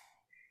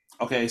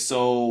 Okay,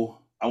 so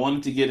I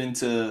wanted to get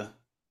into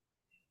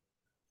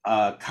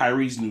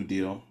Kyrie's new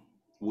deal,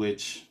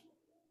 which,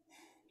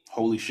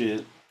 holy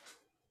shit,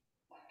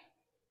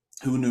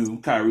 who knew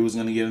Kyrie was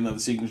going to get another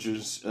signature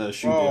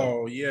shoe deal?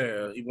 Oh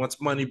yeah, he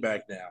wants money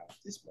back now.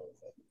 This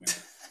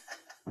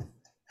motherfucker.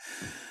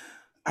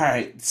 All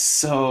right,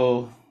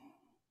 so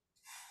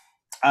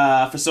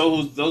for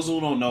those who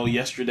don't know,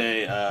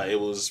 yesterday it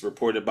was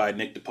reported by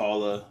Nick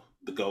DePaula,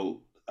 the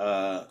GOAT,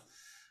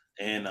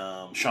 and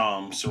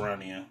Shams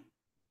Charania,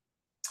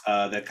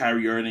 that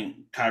Kyrie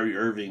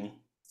Irving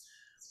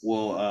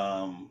will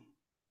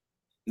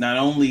not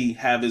only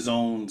have his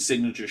own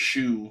signature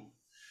shoe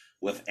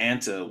with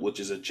Anta, which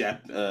is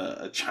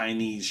a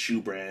Chinese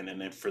shoe brand, and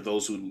then for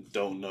those who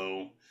don't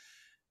know,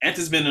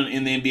 Anta's been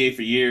in the NBA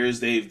for years.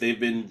 They've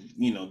been,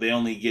 they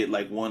only get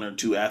like one or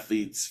two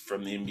athletes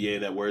from the NBA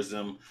that wears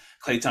them.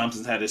 Klay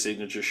Thompson's had a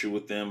signature shoe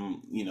with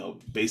them,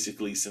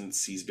 basically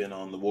since he's been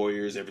on the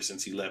Warriors, ever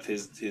since he left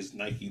his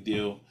Nike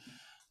deal.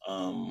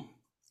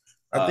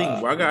 I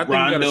think we got to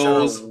shout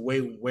out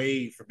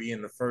Wade for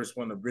being the first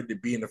one to really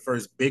being the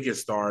first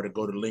biggest star to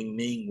go to Ling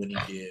Ning when he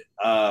did.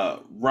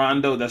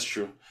 Rondo, that's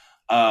true.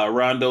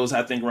 Rondo's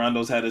had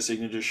a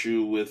signature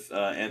shoe with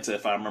Anta,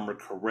 if I remember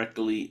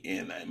correctly,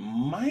 and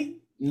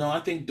I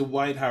think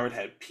Dwight Howard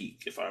had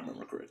Peak, if I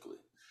remember correctly.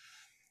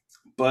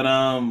 But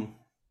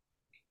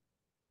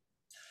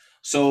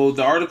so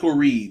the article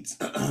reads,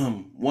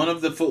 one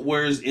of the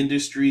footwear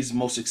industry's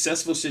most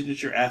successful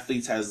signature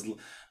athletes has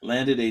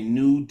landed a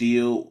new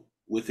deal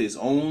with his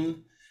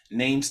own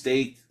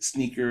namesake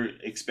sneaker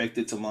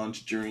expected to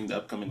launch during the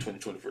upcoming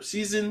 2024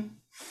 season.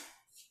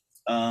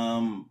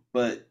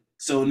 But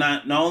so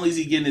not only is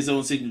he getting his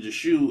own signature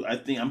shoe, I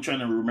think I'm trying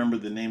to remember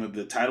the name of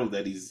the title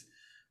that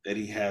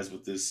he has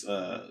with this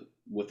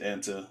with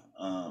Anta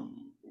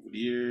over the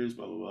years,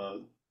 blah blah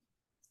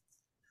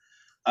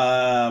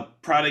blah.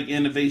 Product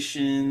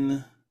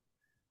innovation.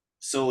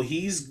 So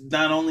he's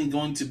not only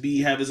going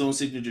to have his own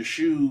signature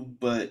shoe,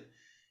 but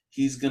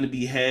he's going to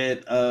be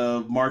head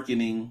of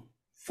marketing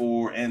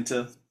for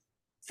Anta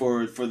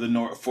for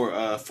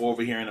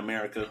over here in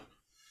America.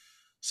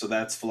 So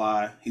that's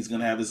fly. He's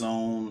gonna have his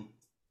own.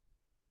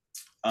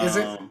 Is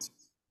it?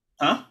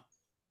 Huh?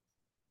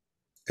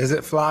 Is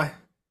it fly?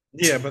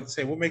 Yeah, but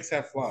say what makes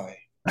that fly?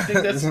 I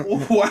think that's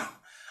wow.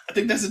 I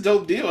think that's a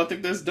dope deal. I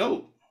think that's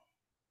dope.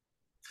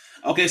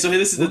 Okay, so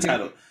this is the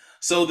title.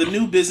 So the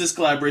new business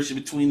collaboration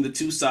between the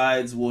two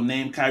sides will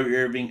name Kyrie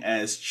Irving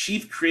as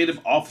Chief Creative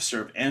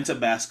Officer of Anta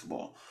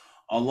Basketball.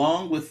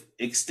 Along with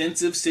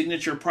extensive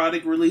signature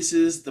product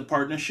releases, the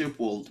partnership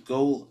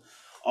will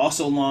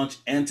also launch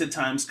Anta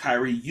times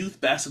Kyrie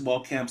youth basketball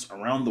camps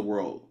around the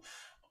world,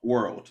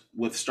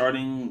 with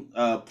starting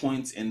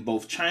points in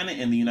both China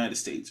and the United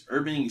States.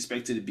 Irving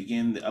expected to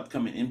begin the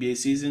upcoming NBA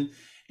season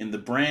in the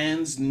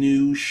brand's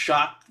new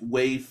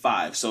Shockwave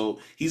 5. So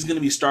he's going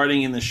to be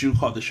starting in the shoe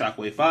called the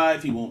Shockwave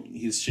 5.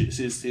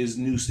 His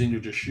new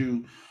signature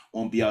shoe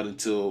won't be out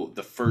until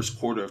the first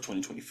quarter of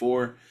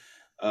 2024.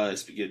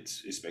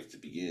 It's expected to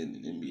begin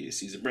an NBA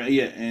season.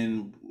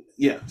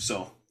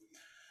 So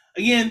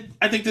again,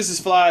 I think this is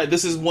fly.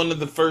 This is one of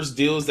the first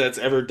deals that's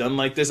ever done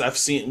like this.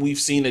 We've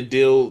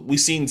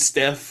seen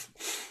Steph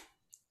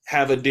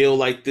have a deal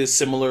like this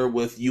similar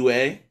with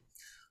UA,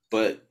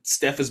 but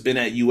Steph has been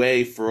at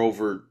UA for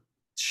over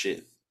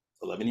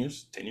 11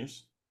 years, 10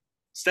 years.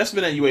 Steph's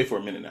been at UA for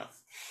a minute now.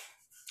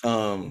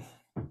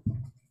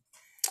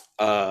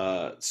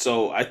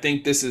 So I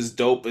think this is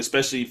dope,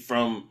 especially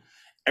from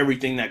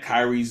everything that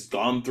Kyrie's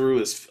gone through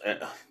is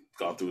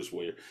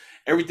weird.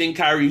 everything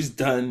Kyrie's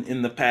done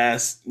in the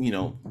past,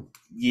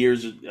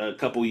 years, a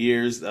couple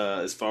years,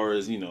 as far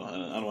as, I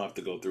don't have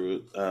to go through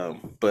it.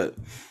 But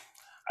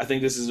I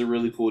think this is a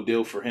really cool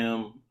deal for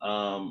him.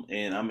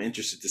 And I'm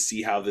interested to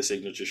see how the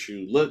signature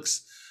shoe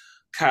looks.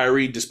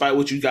 Kyrie, despite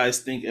what you guys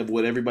think of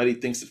what everybody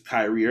thinks of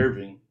Kyrie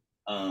Irving,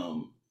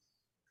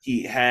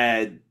 he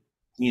had,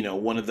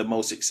 one of the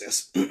most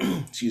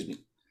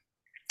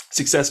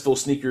successful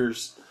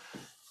sneakers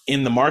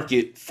in the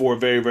market for a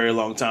very, very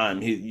long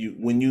time.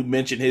 When you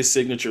mention his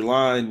signature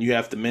line, you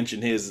have to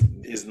mention his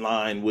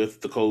line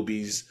with the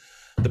Kobe's,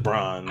 the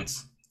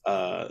Bronze,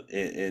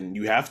 and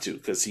you have to,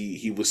 because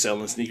he was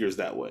selling sneakers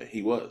that way.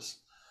 He was,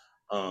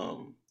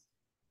 and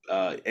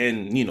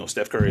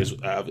Steph Curry is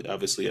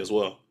obviously as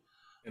well.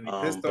 And he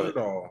pissed on it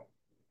all.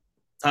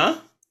 Huh?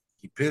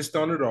 He pissed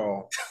on it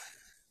all.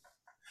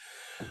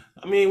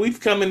 I mean, we've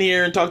come in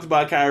here and talked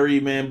about Kyrie,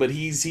 man, but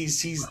he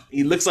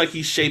looks like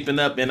he's shaping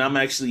up, and I'm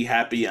actually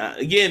happy.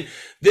 Again,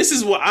 this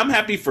is what I'm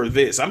happy for.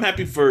 I'm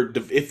happy for,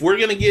 if we're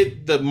gonna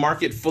get the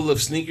market full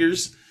of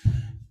sneakers,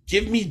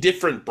 give me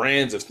different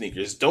brands of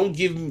sneakers. Don't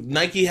give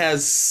Nike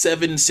has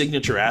 7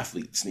 signature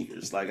athlete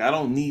sneakers. Like, I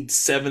don't need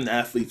 7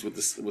 athletes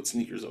with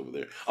sneakers over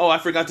there. Oh, I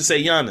forgot to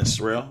say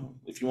Giannis, Real.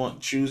 If you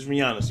want shoes from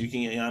Giannis, you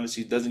can get Giannis.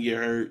 He doesn't get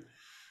hurt.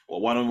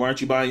 Well, why aren't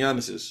you buying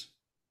Giannis's?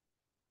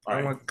 I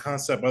don't like the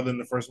concept other than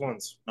the first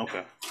ones.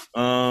 Okay.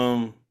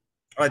 I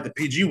like the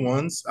PG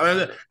ones.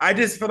 I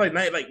just feel like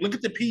look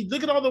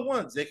at all the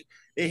ones.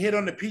 They hit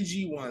on the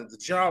PG ones, the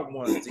job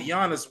ones, the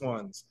Giannis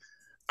ones.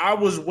 I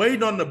was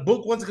waiting on the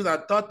Book ones because I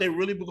thought they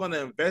really were going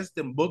to invest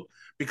in Book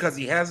because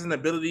he has an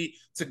ability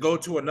to go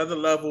to another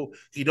level.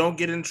 He don't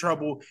get in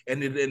trouble,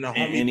 and the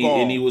homie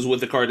ball. And he was with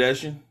the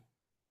Kardashian.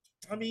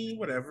 I mean,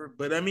 whatever.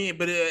 But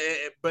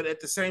but at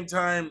the same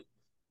time,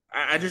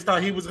 I just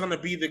thought he was going to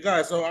be the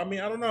guy. So, I mean,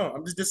 I don't know.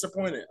 I'm just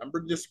disappointed. I'm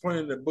pretty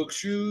disappointed in the Book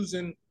shoes.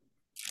 And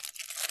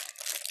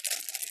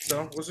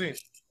so, we'll see.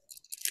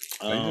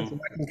 They're just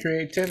lacking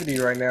creativity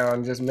right now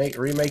and just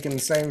remaking the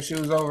same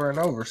shoes over and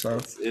over. So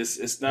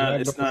it's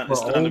not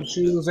old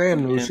shoes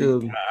and new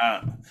shoes.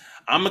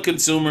 I'm a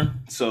consumer,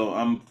 so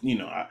I'm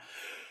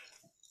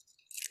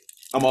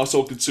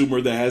also a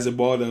consumer that hasn't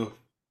bought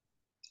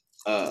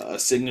a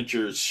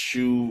signature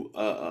shoe,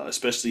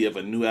 especially of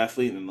a new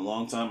athlete, in a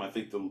long time. I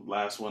think the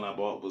last one I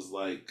bought was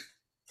like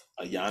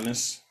a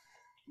Giannis,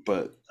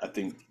 but I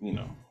think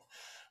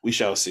we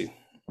shall see.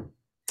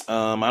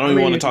 I don't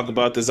even want to talk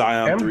about the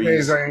Zion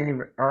threes.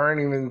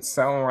 Aren't even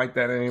selling like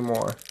that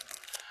anymore.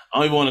 I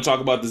don't even want to talk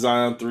about the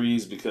Zion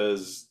threes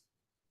because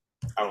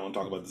I don't want to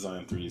talk about the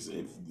Zion threes.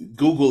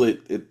 Google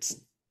it; it's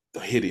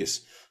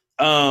hideous.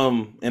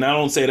 And I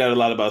don't say that a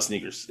lot about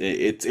sneakers.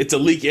 It's a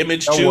leak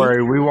image too. Don't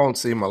worry, we won't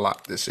see him a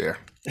lot this year.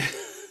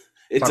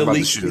 It's a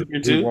leak sneaker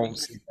too. We won't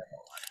see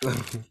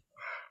that.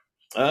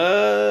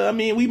 I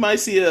mean, we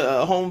might see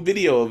a home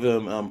video of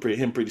him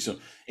pretty soon.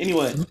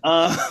 Anyway,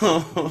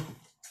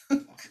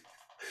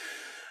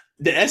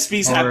 the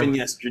ESPYs happened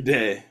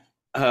yesterday.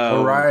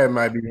 Mariah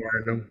might be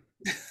wearing them.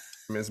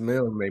 Miss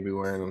Mills may be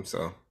wearing them.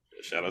 So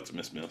shout out to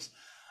Miss Mills.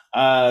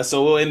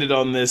 So we'll end it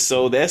on this.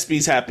 So the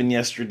ESPYs happened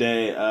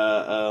yesterday.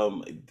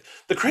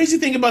 The crazy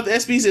thing about the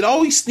ESPYs, it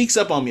always sneaks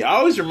up on me. I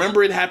always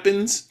remember it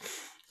happens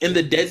in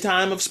the dead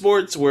time of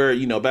sports where,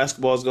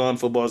 basketball's gone,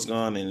 football's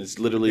gone, and it's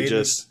literally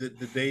just... The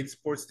day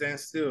sports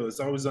stands still. It's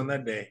always on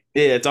that day.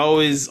 Yeah, it's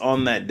always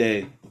on that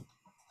day.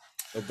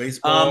 No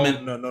baseball,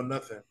 no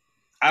nothing.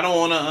 I don't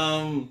want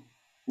to...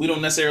 we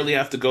don't necessarily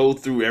have to go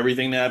through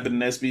everything that happened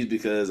in ESPYs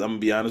because I'm gonna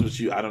be honest with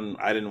you, I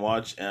didn't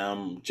watch.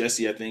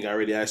 Jesse, I think I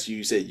already asked you.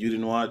 You said you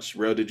didn't watch.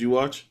 Real, did you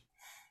watch?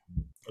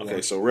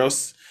 Okay, so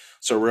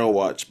Real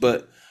watch.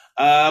 But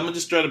I'm gonna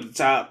just start at the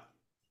top.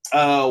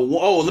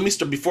 Let me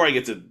start before I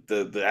get to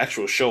the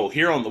actual show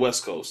here on the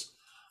West Coast.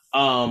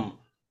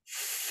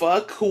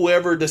 Fuck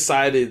whoever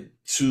decided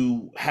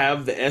to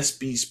have the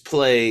ESPYs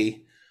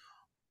play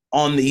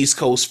on the East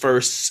Coast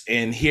first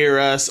and hear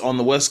us on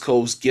the West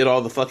Coast get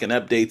all the fucking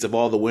updates of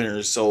all the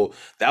winners. So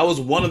that was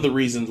one of the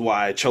reasons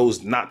why I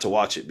chose not to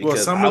watch it,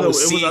 because I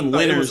was seeing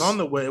winners.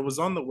 It was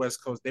on the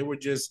West Coast. They were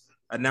just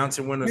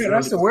announcing winners. Yeah,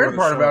 that's the weird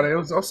part about it. It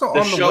was also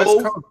on the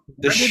West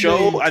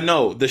Coast. I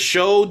know the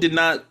show did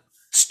not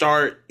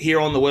start here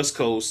on the West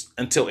Coast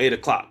until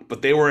 8:00,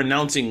 but they were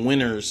announcing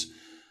winners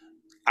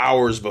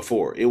hours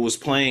before. It was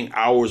playing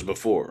hours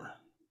before.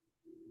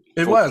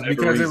 It was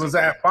because it was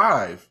at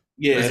 5.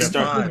 Yeah,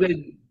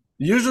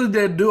 usually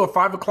they do a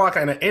 5:00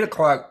 and an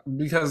 8:00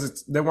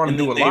 because they want to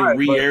do it live.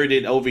 They re-aired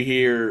it over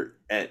here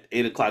at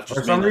 8:00.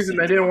 For some reason,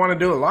 they didn't want to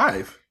do it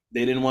live.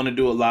 They didn't want to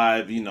do it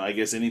live. I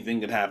guess anything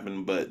could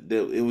happen, but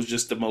it was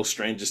just the most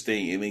strangest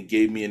thing, and it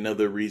gave me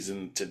another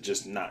reason to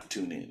just not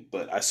tune in.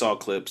 But I saw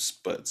clips,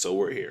 so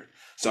we're here.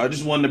 So I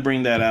just wanted to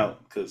bring that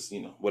out because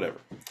whatever.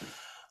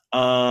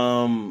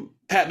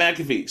 Pat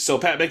McAfee. So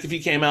Pat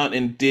McAfee came out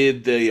and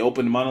did the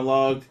open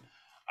monologue.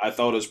 I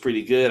thought it was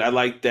pretty good. I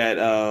like that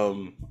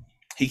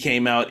he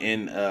came out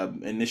and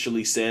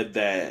initially said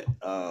that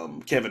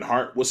Kevin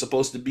Hart was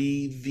supposed to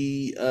be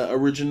the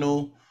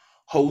original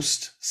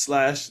host /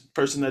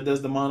 person that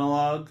does the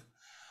monologue.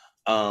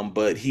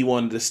 But he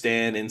wanted to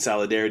stand in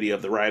solidarity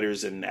of the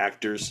writers and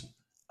actors,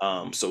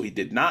 so he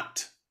did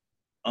not.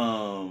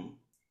 And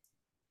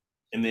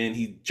then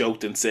he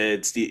joked and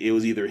said it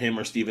was either him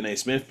or Stephen A.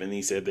 Smith, and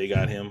he said they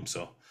got him.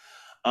 So,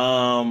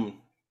 but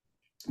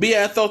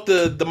yeah, I thought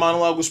the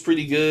monologue was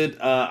pretty good.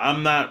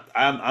 I'm not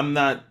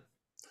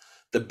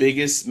the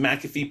biggest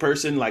McAfee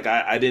person. Like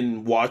I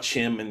didn't watch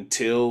him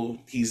until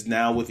he's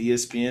now with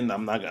ESPN.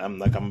 I'm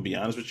gonna be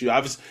honest with you.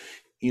 Obviously,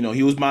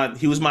 he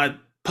was my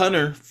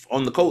punter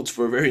on the Colts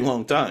for a very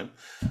long time.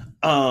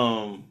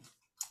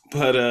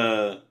 But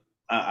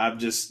I've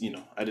just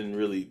I didn't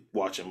really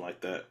watch him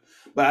like that.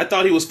 But I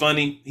thought he was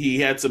funny. He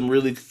had some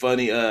really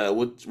funny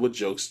what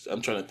jokes.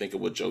 I'm trying to think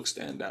of what jokes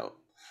stand out.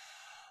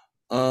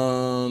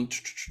 Him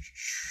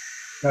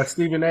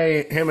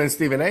and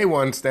Stephen A.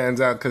 one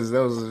stands out because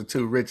those are the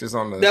two richest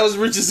on the. That was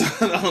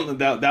richest on the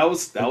that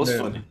was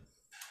funny.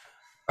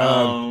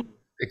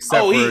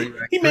 Except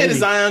he made a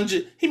Zion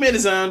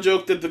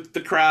joke that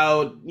the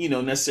crowd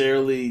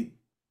necessarily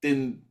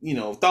didn't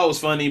thought was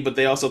funny, but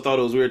they also thought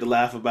it was weird to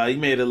laugh about. He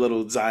made a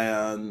little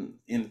Zion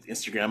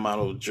Instagram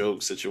model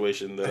joke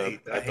situation that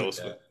I thought was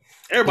funny.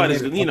 Everybody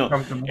was going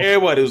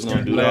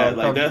to do that.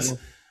 Like that's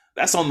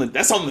on the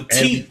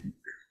tee.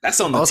 That's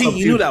on the tee.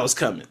 You knew that was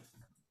coming.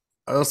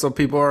 Also,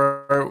 people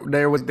are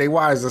there with their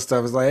wives and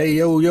stuff. It's like, hey,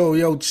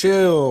 yo,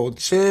 chill,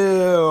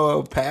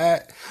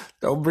 Pat.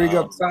 Don't bring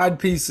up side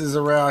pieces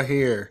around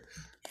here.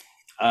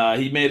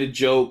 He made a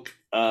joke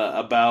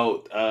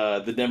about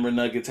the Denver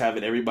Nuggets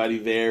having everybody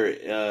there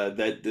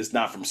that is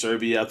not from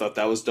Serbia. I thought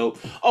that was dope.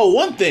 Oh,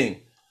 one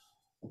thing.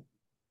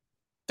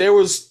 There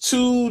was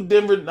two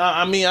Denver.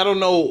 I mean, I don't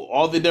know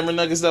all the Denver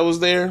Nuggets that was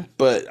there,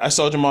 but I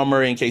saw Jamal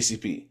Murray and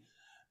KCP.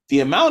 The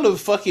amount of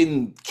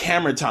fucking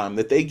camera time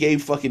that they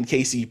gave fucking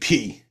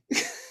KCP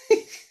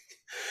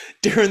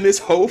during this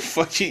whole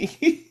fucking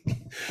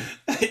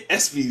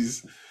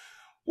ESPYs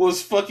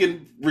was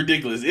fucking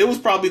ridiculous. It was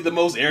probably the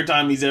most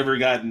airtime he's ever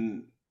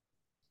gotten,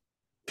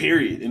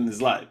 period, in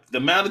his life. The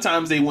amount of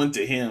times they went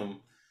to him,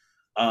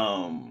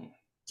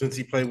 since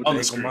he played with the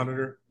ankle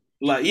monitor.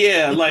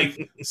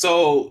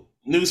 So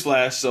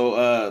newsflash. So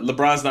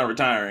LeBron's not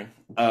retiring.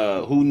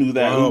 Who knew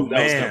that? Oh,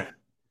 man.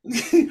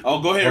 Was coming?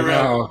 Oh, go ahead,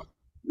 Rob.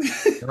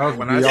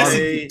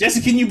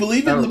 Jesse, can you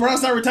believe it?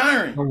 LeBron's not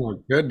retiring. Oh my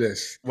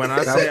goodness! When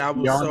I say I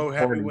was so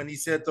happy when he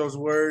said those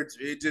words,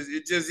 it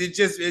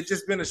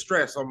just been a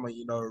stress on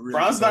me, really.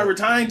 LeBron's not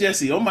retiring,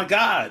 Jesse. Oh my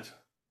god!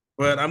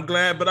 But I'm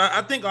glad. But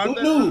I think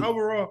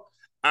overall,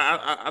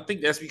 I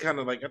think that's kind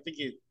of like I think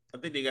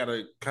they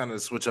gotta kind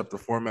of switch up the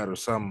format or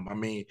something. I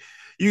mean,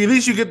 you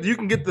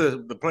can get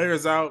the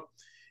players out.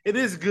 It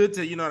is good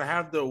to to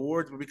have the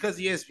awards, but because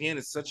ESPN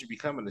is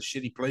becoming a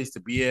shitty place to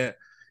be at.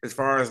 As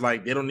far as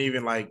like they don't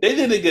even like they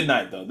did a good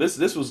night though.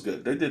 This was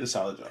good. They did a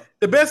solid job.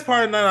 The best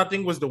part of the night I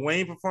think was the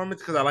Wayne performance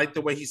because I liked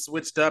the way he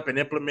switched up and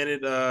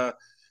implemented the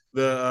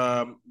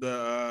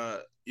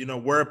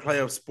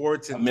wordplay of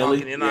sports and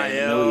talking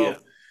NIL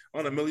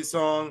on a Millie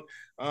song.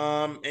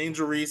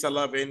 Angel Reese, I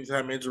love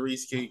anytime Angel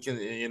Reese can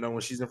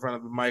when she's in front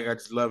of the mic, I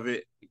just love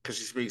it because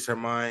she speaks her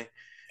mind.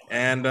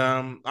 And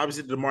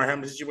obviously the Damar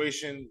Hamlin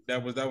situation,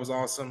 that was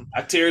awesome.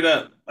 I teared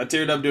up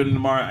during the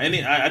Damar.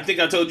 I think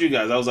I told you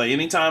guys, I was like,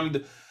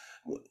 anytime.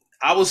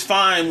 I was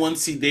fine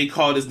once they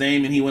called his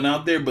name and he went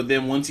out there, but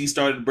then once he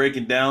started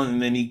breaking down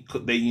and then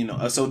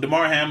so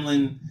Damar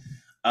Hamlin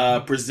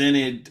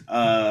presented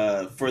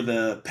for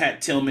the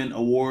Pat Tillman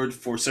Award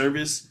for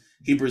service.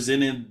 He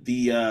presented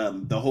the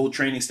whole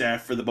training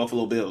staff for the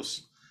Buffalo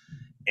Bills,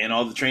 and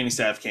all the training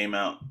staff came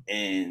out,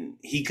 and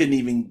he couldn't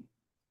even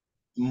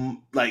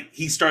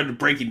he started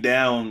breaking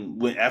down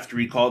after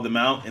he called them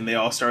out, and they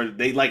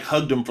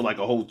hugged him for like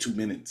a whole 2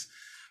 minutes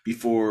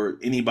before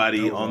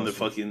anybody on the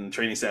fucking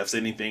training staff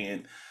said anything.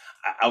 And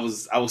I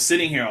was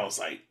sitting here, I was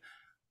like,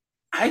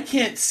 I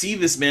can't see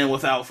this man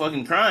without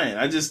fucking crying.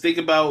 I just think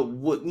about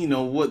what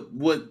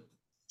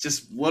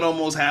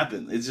almost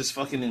happened. It's just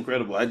fucking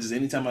incredible.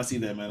 Anytime I see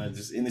that, man, and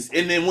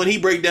then when he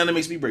break down, it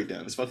makes me break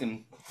down. It's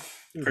fucking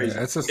crazy.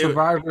 Yeah, it's a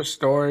survivor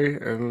story,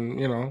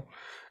 and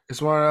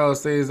it's one of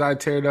those things I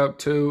teared up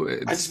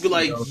too. I just be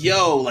like,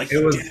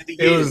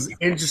 it was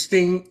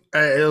interesting.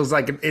 It was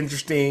like an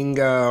interesting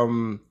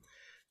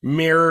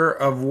mirror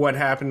of what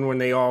happened when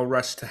they all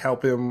rushed to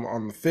help him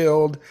on the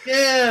field.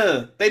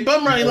 Yeah, they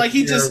bum right like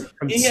he just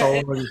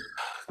consoling,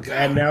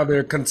 and now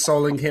they're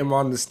consoling him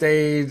on the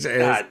stage.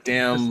 God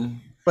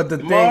damn! But the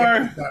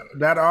thing,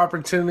 that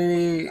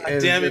opportunity,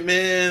 damn it,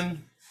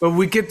 man.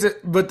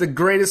 But the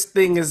greatest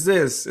thing is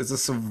this: it's a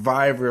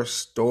survivor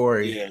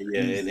story. Yeah,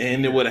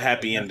 and it would a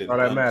happy ending. All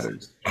that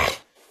matters.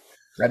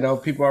 I know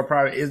people are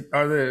probably.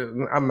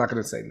 I'm not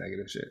going to say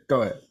negative shit.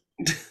 Go ahead.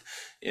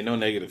 Yeah, no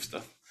negative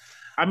stuff.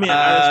 I mean,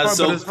 as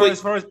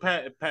far as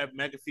Pat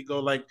McAfee go,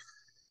 like,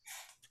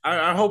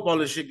 I hope all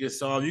this shit gets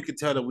solved. You can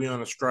tell that we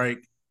on a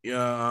strike.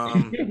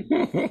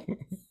 That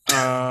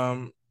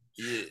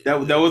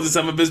wasn't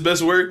some of his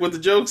best work with the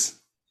jokes.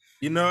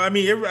 For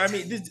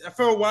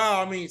a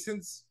while,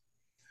 since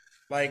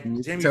like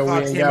Jamie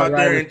Foxx came out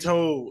there and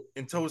told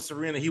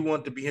Serena he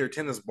wanted to be her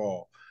tennis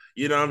ball.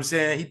 You know what I'm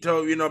saying? He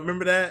told,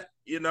 remember that?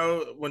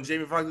 When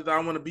Jamie Foxx said, I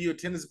want to be a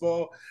tennis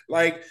ball.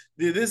 Like,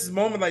 this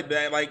moment like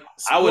that, like,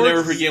 I would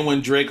never sports, forget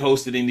when Drake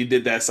hosted and he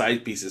did that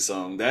Side Pieces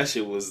song. That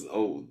shit was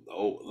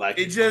like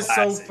it's just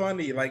so classic.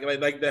 funny. Like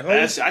the That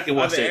host shit, I can of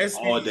watch the that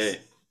all ESPYs day.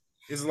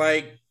 is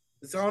like,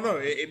 I don't know.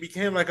 It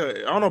became like I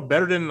don't know,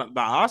 better than the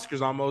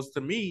Oscars almost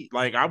to me.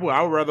 Like I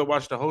would rather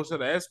watch the host of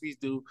the ESPYs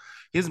do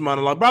his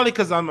monologue, probably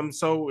because I'm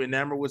so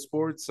enamored with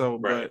sports. So,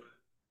 Right. but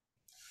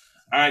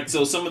All right.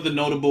 So some of the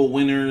notable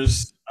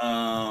winners.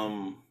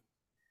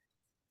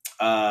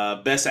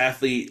 Best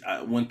athlete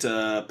went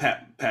to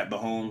Pat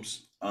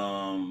Mahomes.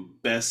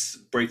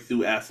 Best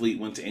breakthrough athlete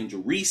went to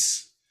Angel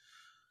Reese.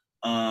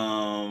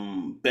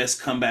 Best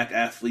comeback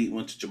athlete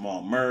went to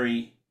Jamal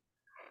Murray.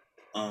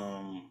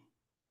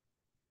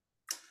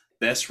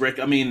 Best rec.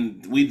 I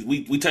mean,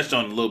 we touched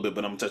on it a little bit,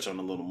 but I'm gonna touch on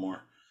it a little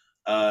more.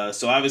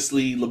 So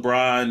obviously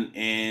LeBron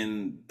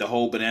and the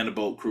whole Banana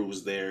Boat crew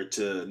was there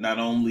to not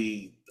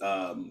only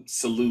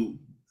salute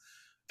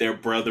their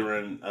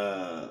brethren,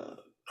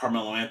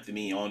 Carmelo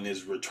Anthony, on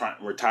his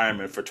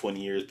retirement for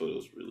 20 years, but it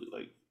was really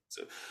like,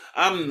 so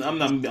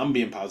I'm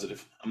being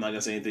positive. I'm not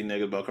gonna say anything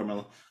negative about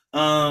Carmelo.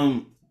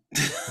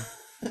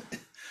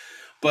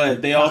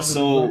 But they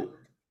also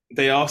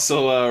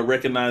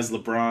recognized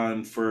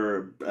LeBron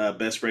for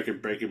best record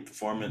breaking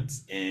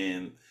performance,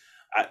 and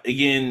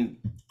again,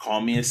 call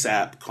me a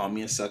sap, call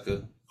me a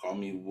sucker, call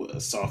me a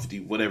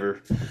softy,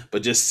 whatever,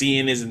 but just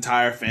seeing his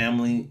entire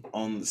family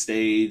on the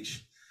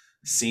stage,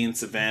 seeing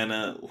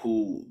Savannah,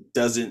 who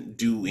doesn't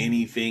do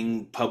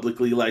anything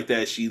publicly like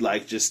that, she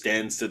like just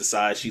stands to the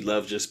side, she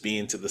loves just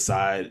being to the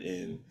side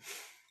and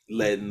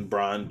letting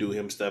Bron do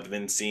him stuff, and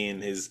then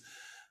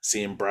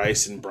seeing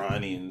Bryce and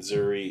Bronny and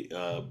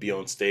Zuri be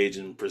on stage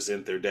and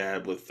present their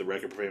dad with the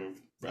record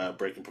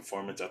breaking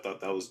performance. I thought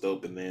that was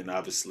dope. And then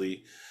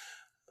obviously,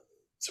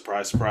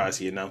 surprise, surprise,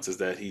 he announces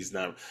that he's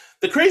not.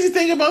 The crazy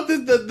thing about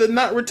the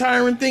not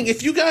retiring thing,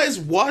 if you guys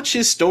watch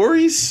his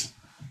stories,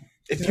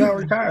 He's not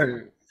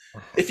retired.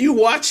 If you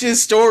watch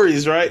his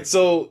stories, right?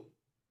 So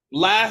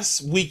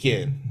last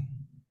weekend,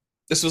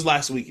 this was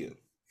last weekend.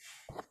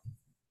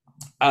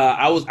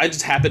 I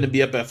just happened to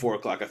be up at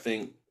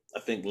 4:00. I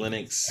think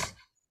Lennox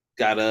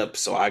got up,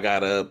 so I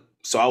got up,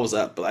 so I was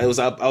up. But I was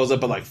up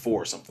at like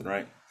 4 or something,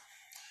 right?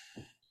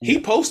 He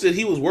posted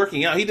he was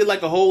working out. He did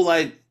like a whole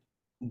like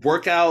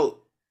workout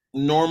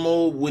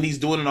normal when he's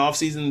doing an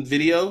off-season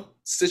video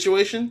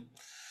situation.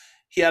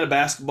 He had a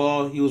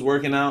basketball. He was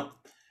working out,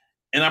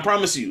 and I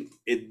promise you,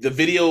 the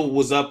video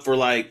was up for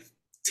like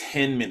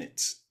 10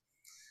 minutes.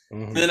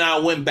 Mm-hmm. Then I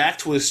went back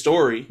to his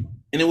story,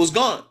 and it was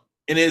gone.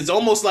 And it's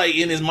almost like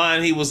in his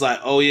mind, he was like,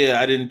 "Oh yeah,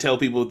 I didn't tell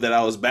people that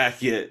I was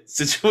back yet."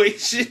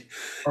 Situation.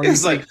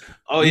 It's like,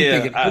 "Oh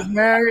yeah." His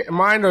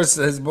mind or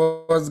his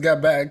boys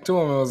got back to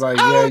him and was like,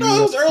 "I don't know."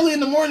 It was early in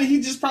the morning.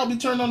 He just probably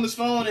turned on his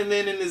phone, and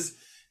then in his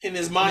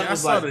mind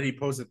was like, "I saw that he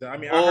posted that." I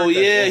mean, "Oh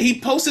yeah," he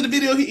posted a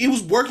video. He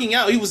was working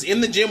out. He was in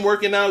the gym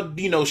working out.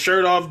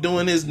 Shirt off,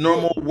 doing his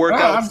normal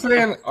workout. I'm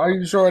saying, are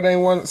you sure they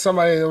want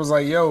somebody that was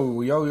like, "Yo"?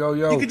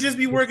 He could just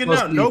be working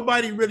out.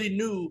 Nobody really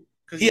knew.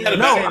 He had a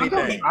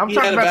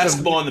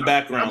basketball in the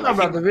background. I'm talking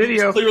about the video.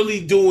 He was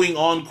clearly doing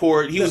on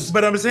court. He was,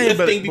 but I'm saying,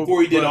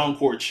 before he did on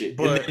court shit.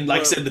 But, and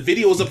like I said, the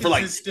video was up for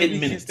like 10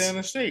 minutes. Stay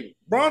in shape.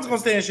 Bron's gonna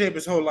stay in shape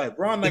his whole life.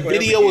 The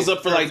video was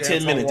up for like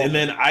 10 minutes, and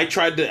then I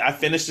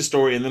finished the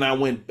story, and then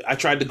I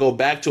tried to go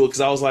back to it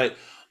because I was like,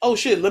 oh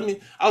shit,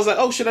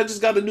 I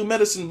just got a new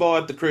medicine ball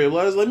at the crib.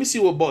 Let me see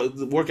what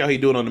workout he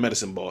doing on the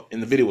medicine ball,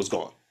 and the video was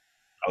gone.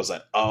 I was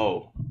like,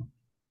 oh,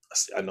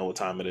 I know what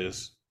time it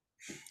is.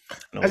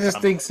 I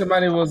just think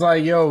somebody was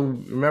like, "Yo,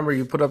 remember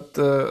you put up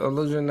the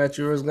illusion that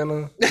you was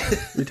gonna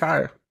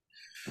retire?"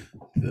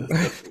 And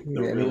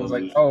he was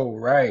like, "Oh,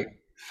 right."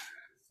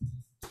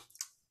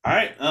 All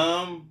right.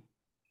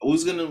 We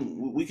was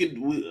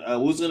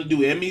gonna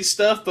do Emmy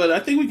stuff, but I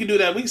think we can do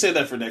that. We can save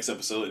that for next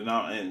episode,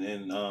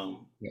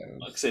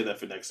 like say that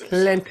for next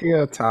episode. Plenty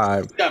of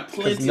time. We got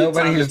plenty of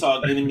time to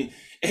talk Emmy.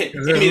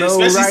 No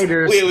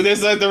writers.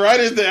 There's like the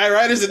writers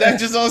and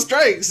actors on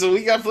strike, so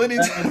we got plenty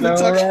of time to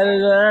talk.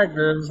 Writers and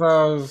actors,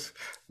 so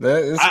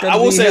I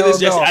will say this,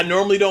 Jesse. I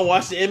normally don't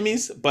watch the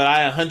Emmys, but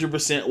I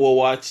 100% will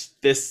watch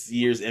this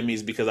year's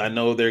Emmys because I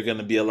know there are going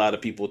to be a lot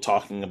of people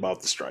talking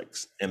about the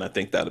strikes, and I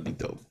think that'll be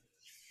dope.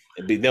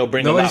 They'll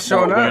bring a lot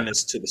more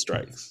awareness to the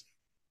strikes.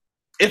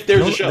 If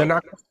there's a show. They're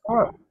not going to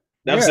start.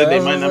 That said, they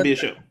might not be a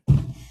show.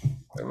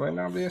 It might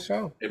not be a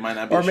show. It might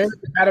not be. Or maybe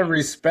out of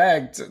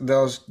respect,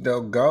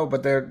 they'll go,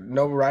 but there are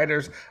no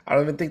writers. I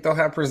don't even think they'll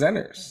have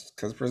presenters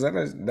because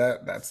presenters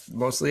that's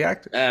mostly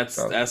actors.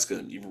 That's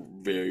gonna be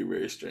very,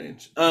 very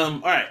strange. All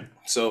right,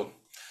 so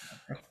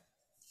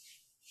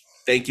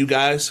thank you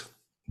guys,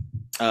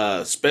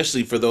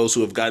 especially for those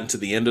who have gotten to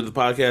the end of the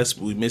podcast.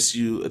 We miss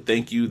you.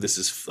 Thank you. This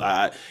is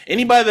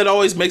anybody that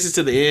always makes it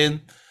to the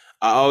end.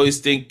 I always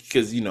think,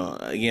 because,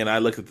 again, I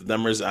look at the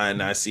numbers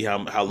and I see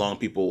how long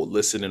people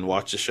listen and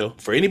watch the show.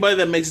 For anybody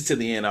that makes it to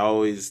the end, I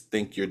always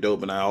think you're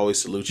dope and I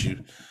always salute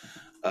you.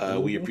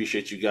 We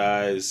appreciate you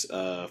guys.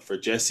 For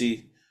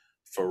Jesse,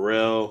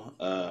 Pharrell.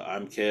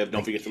 I'm Kev.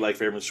 Don't forget to like,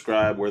 favorite, and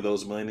subscribe. We're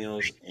those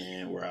millennials,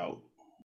 and we're out.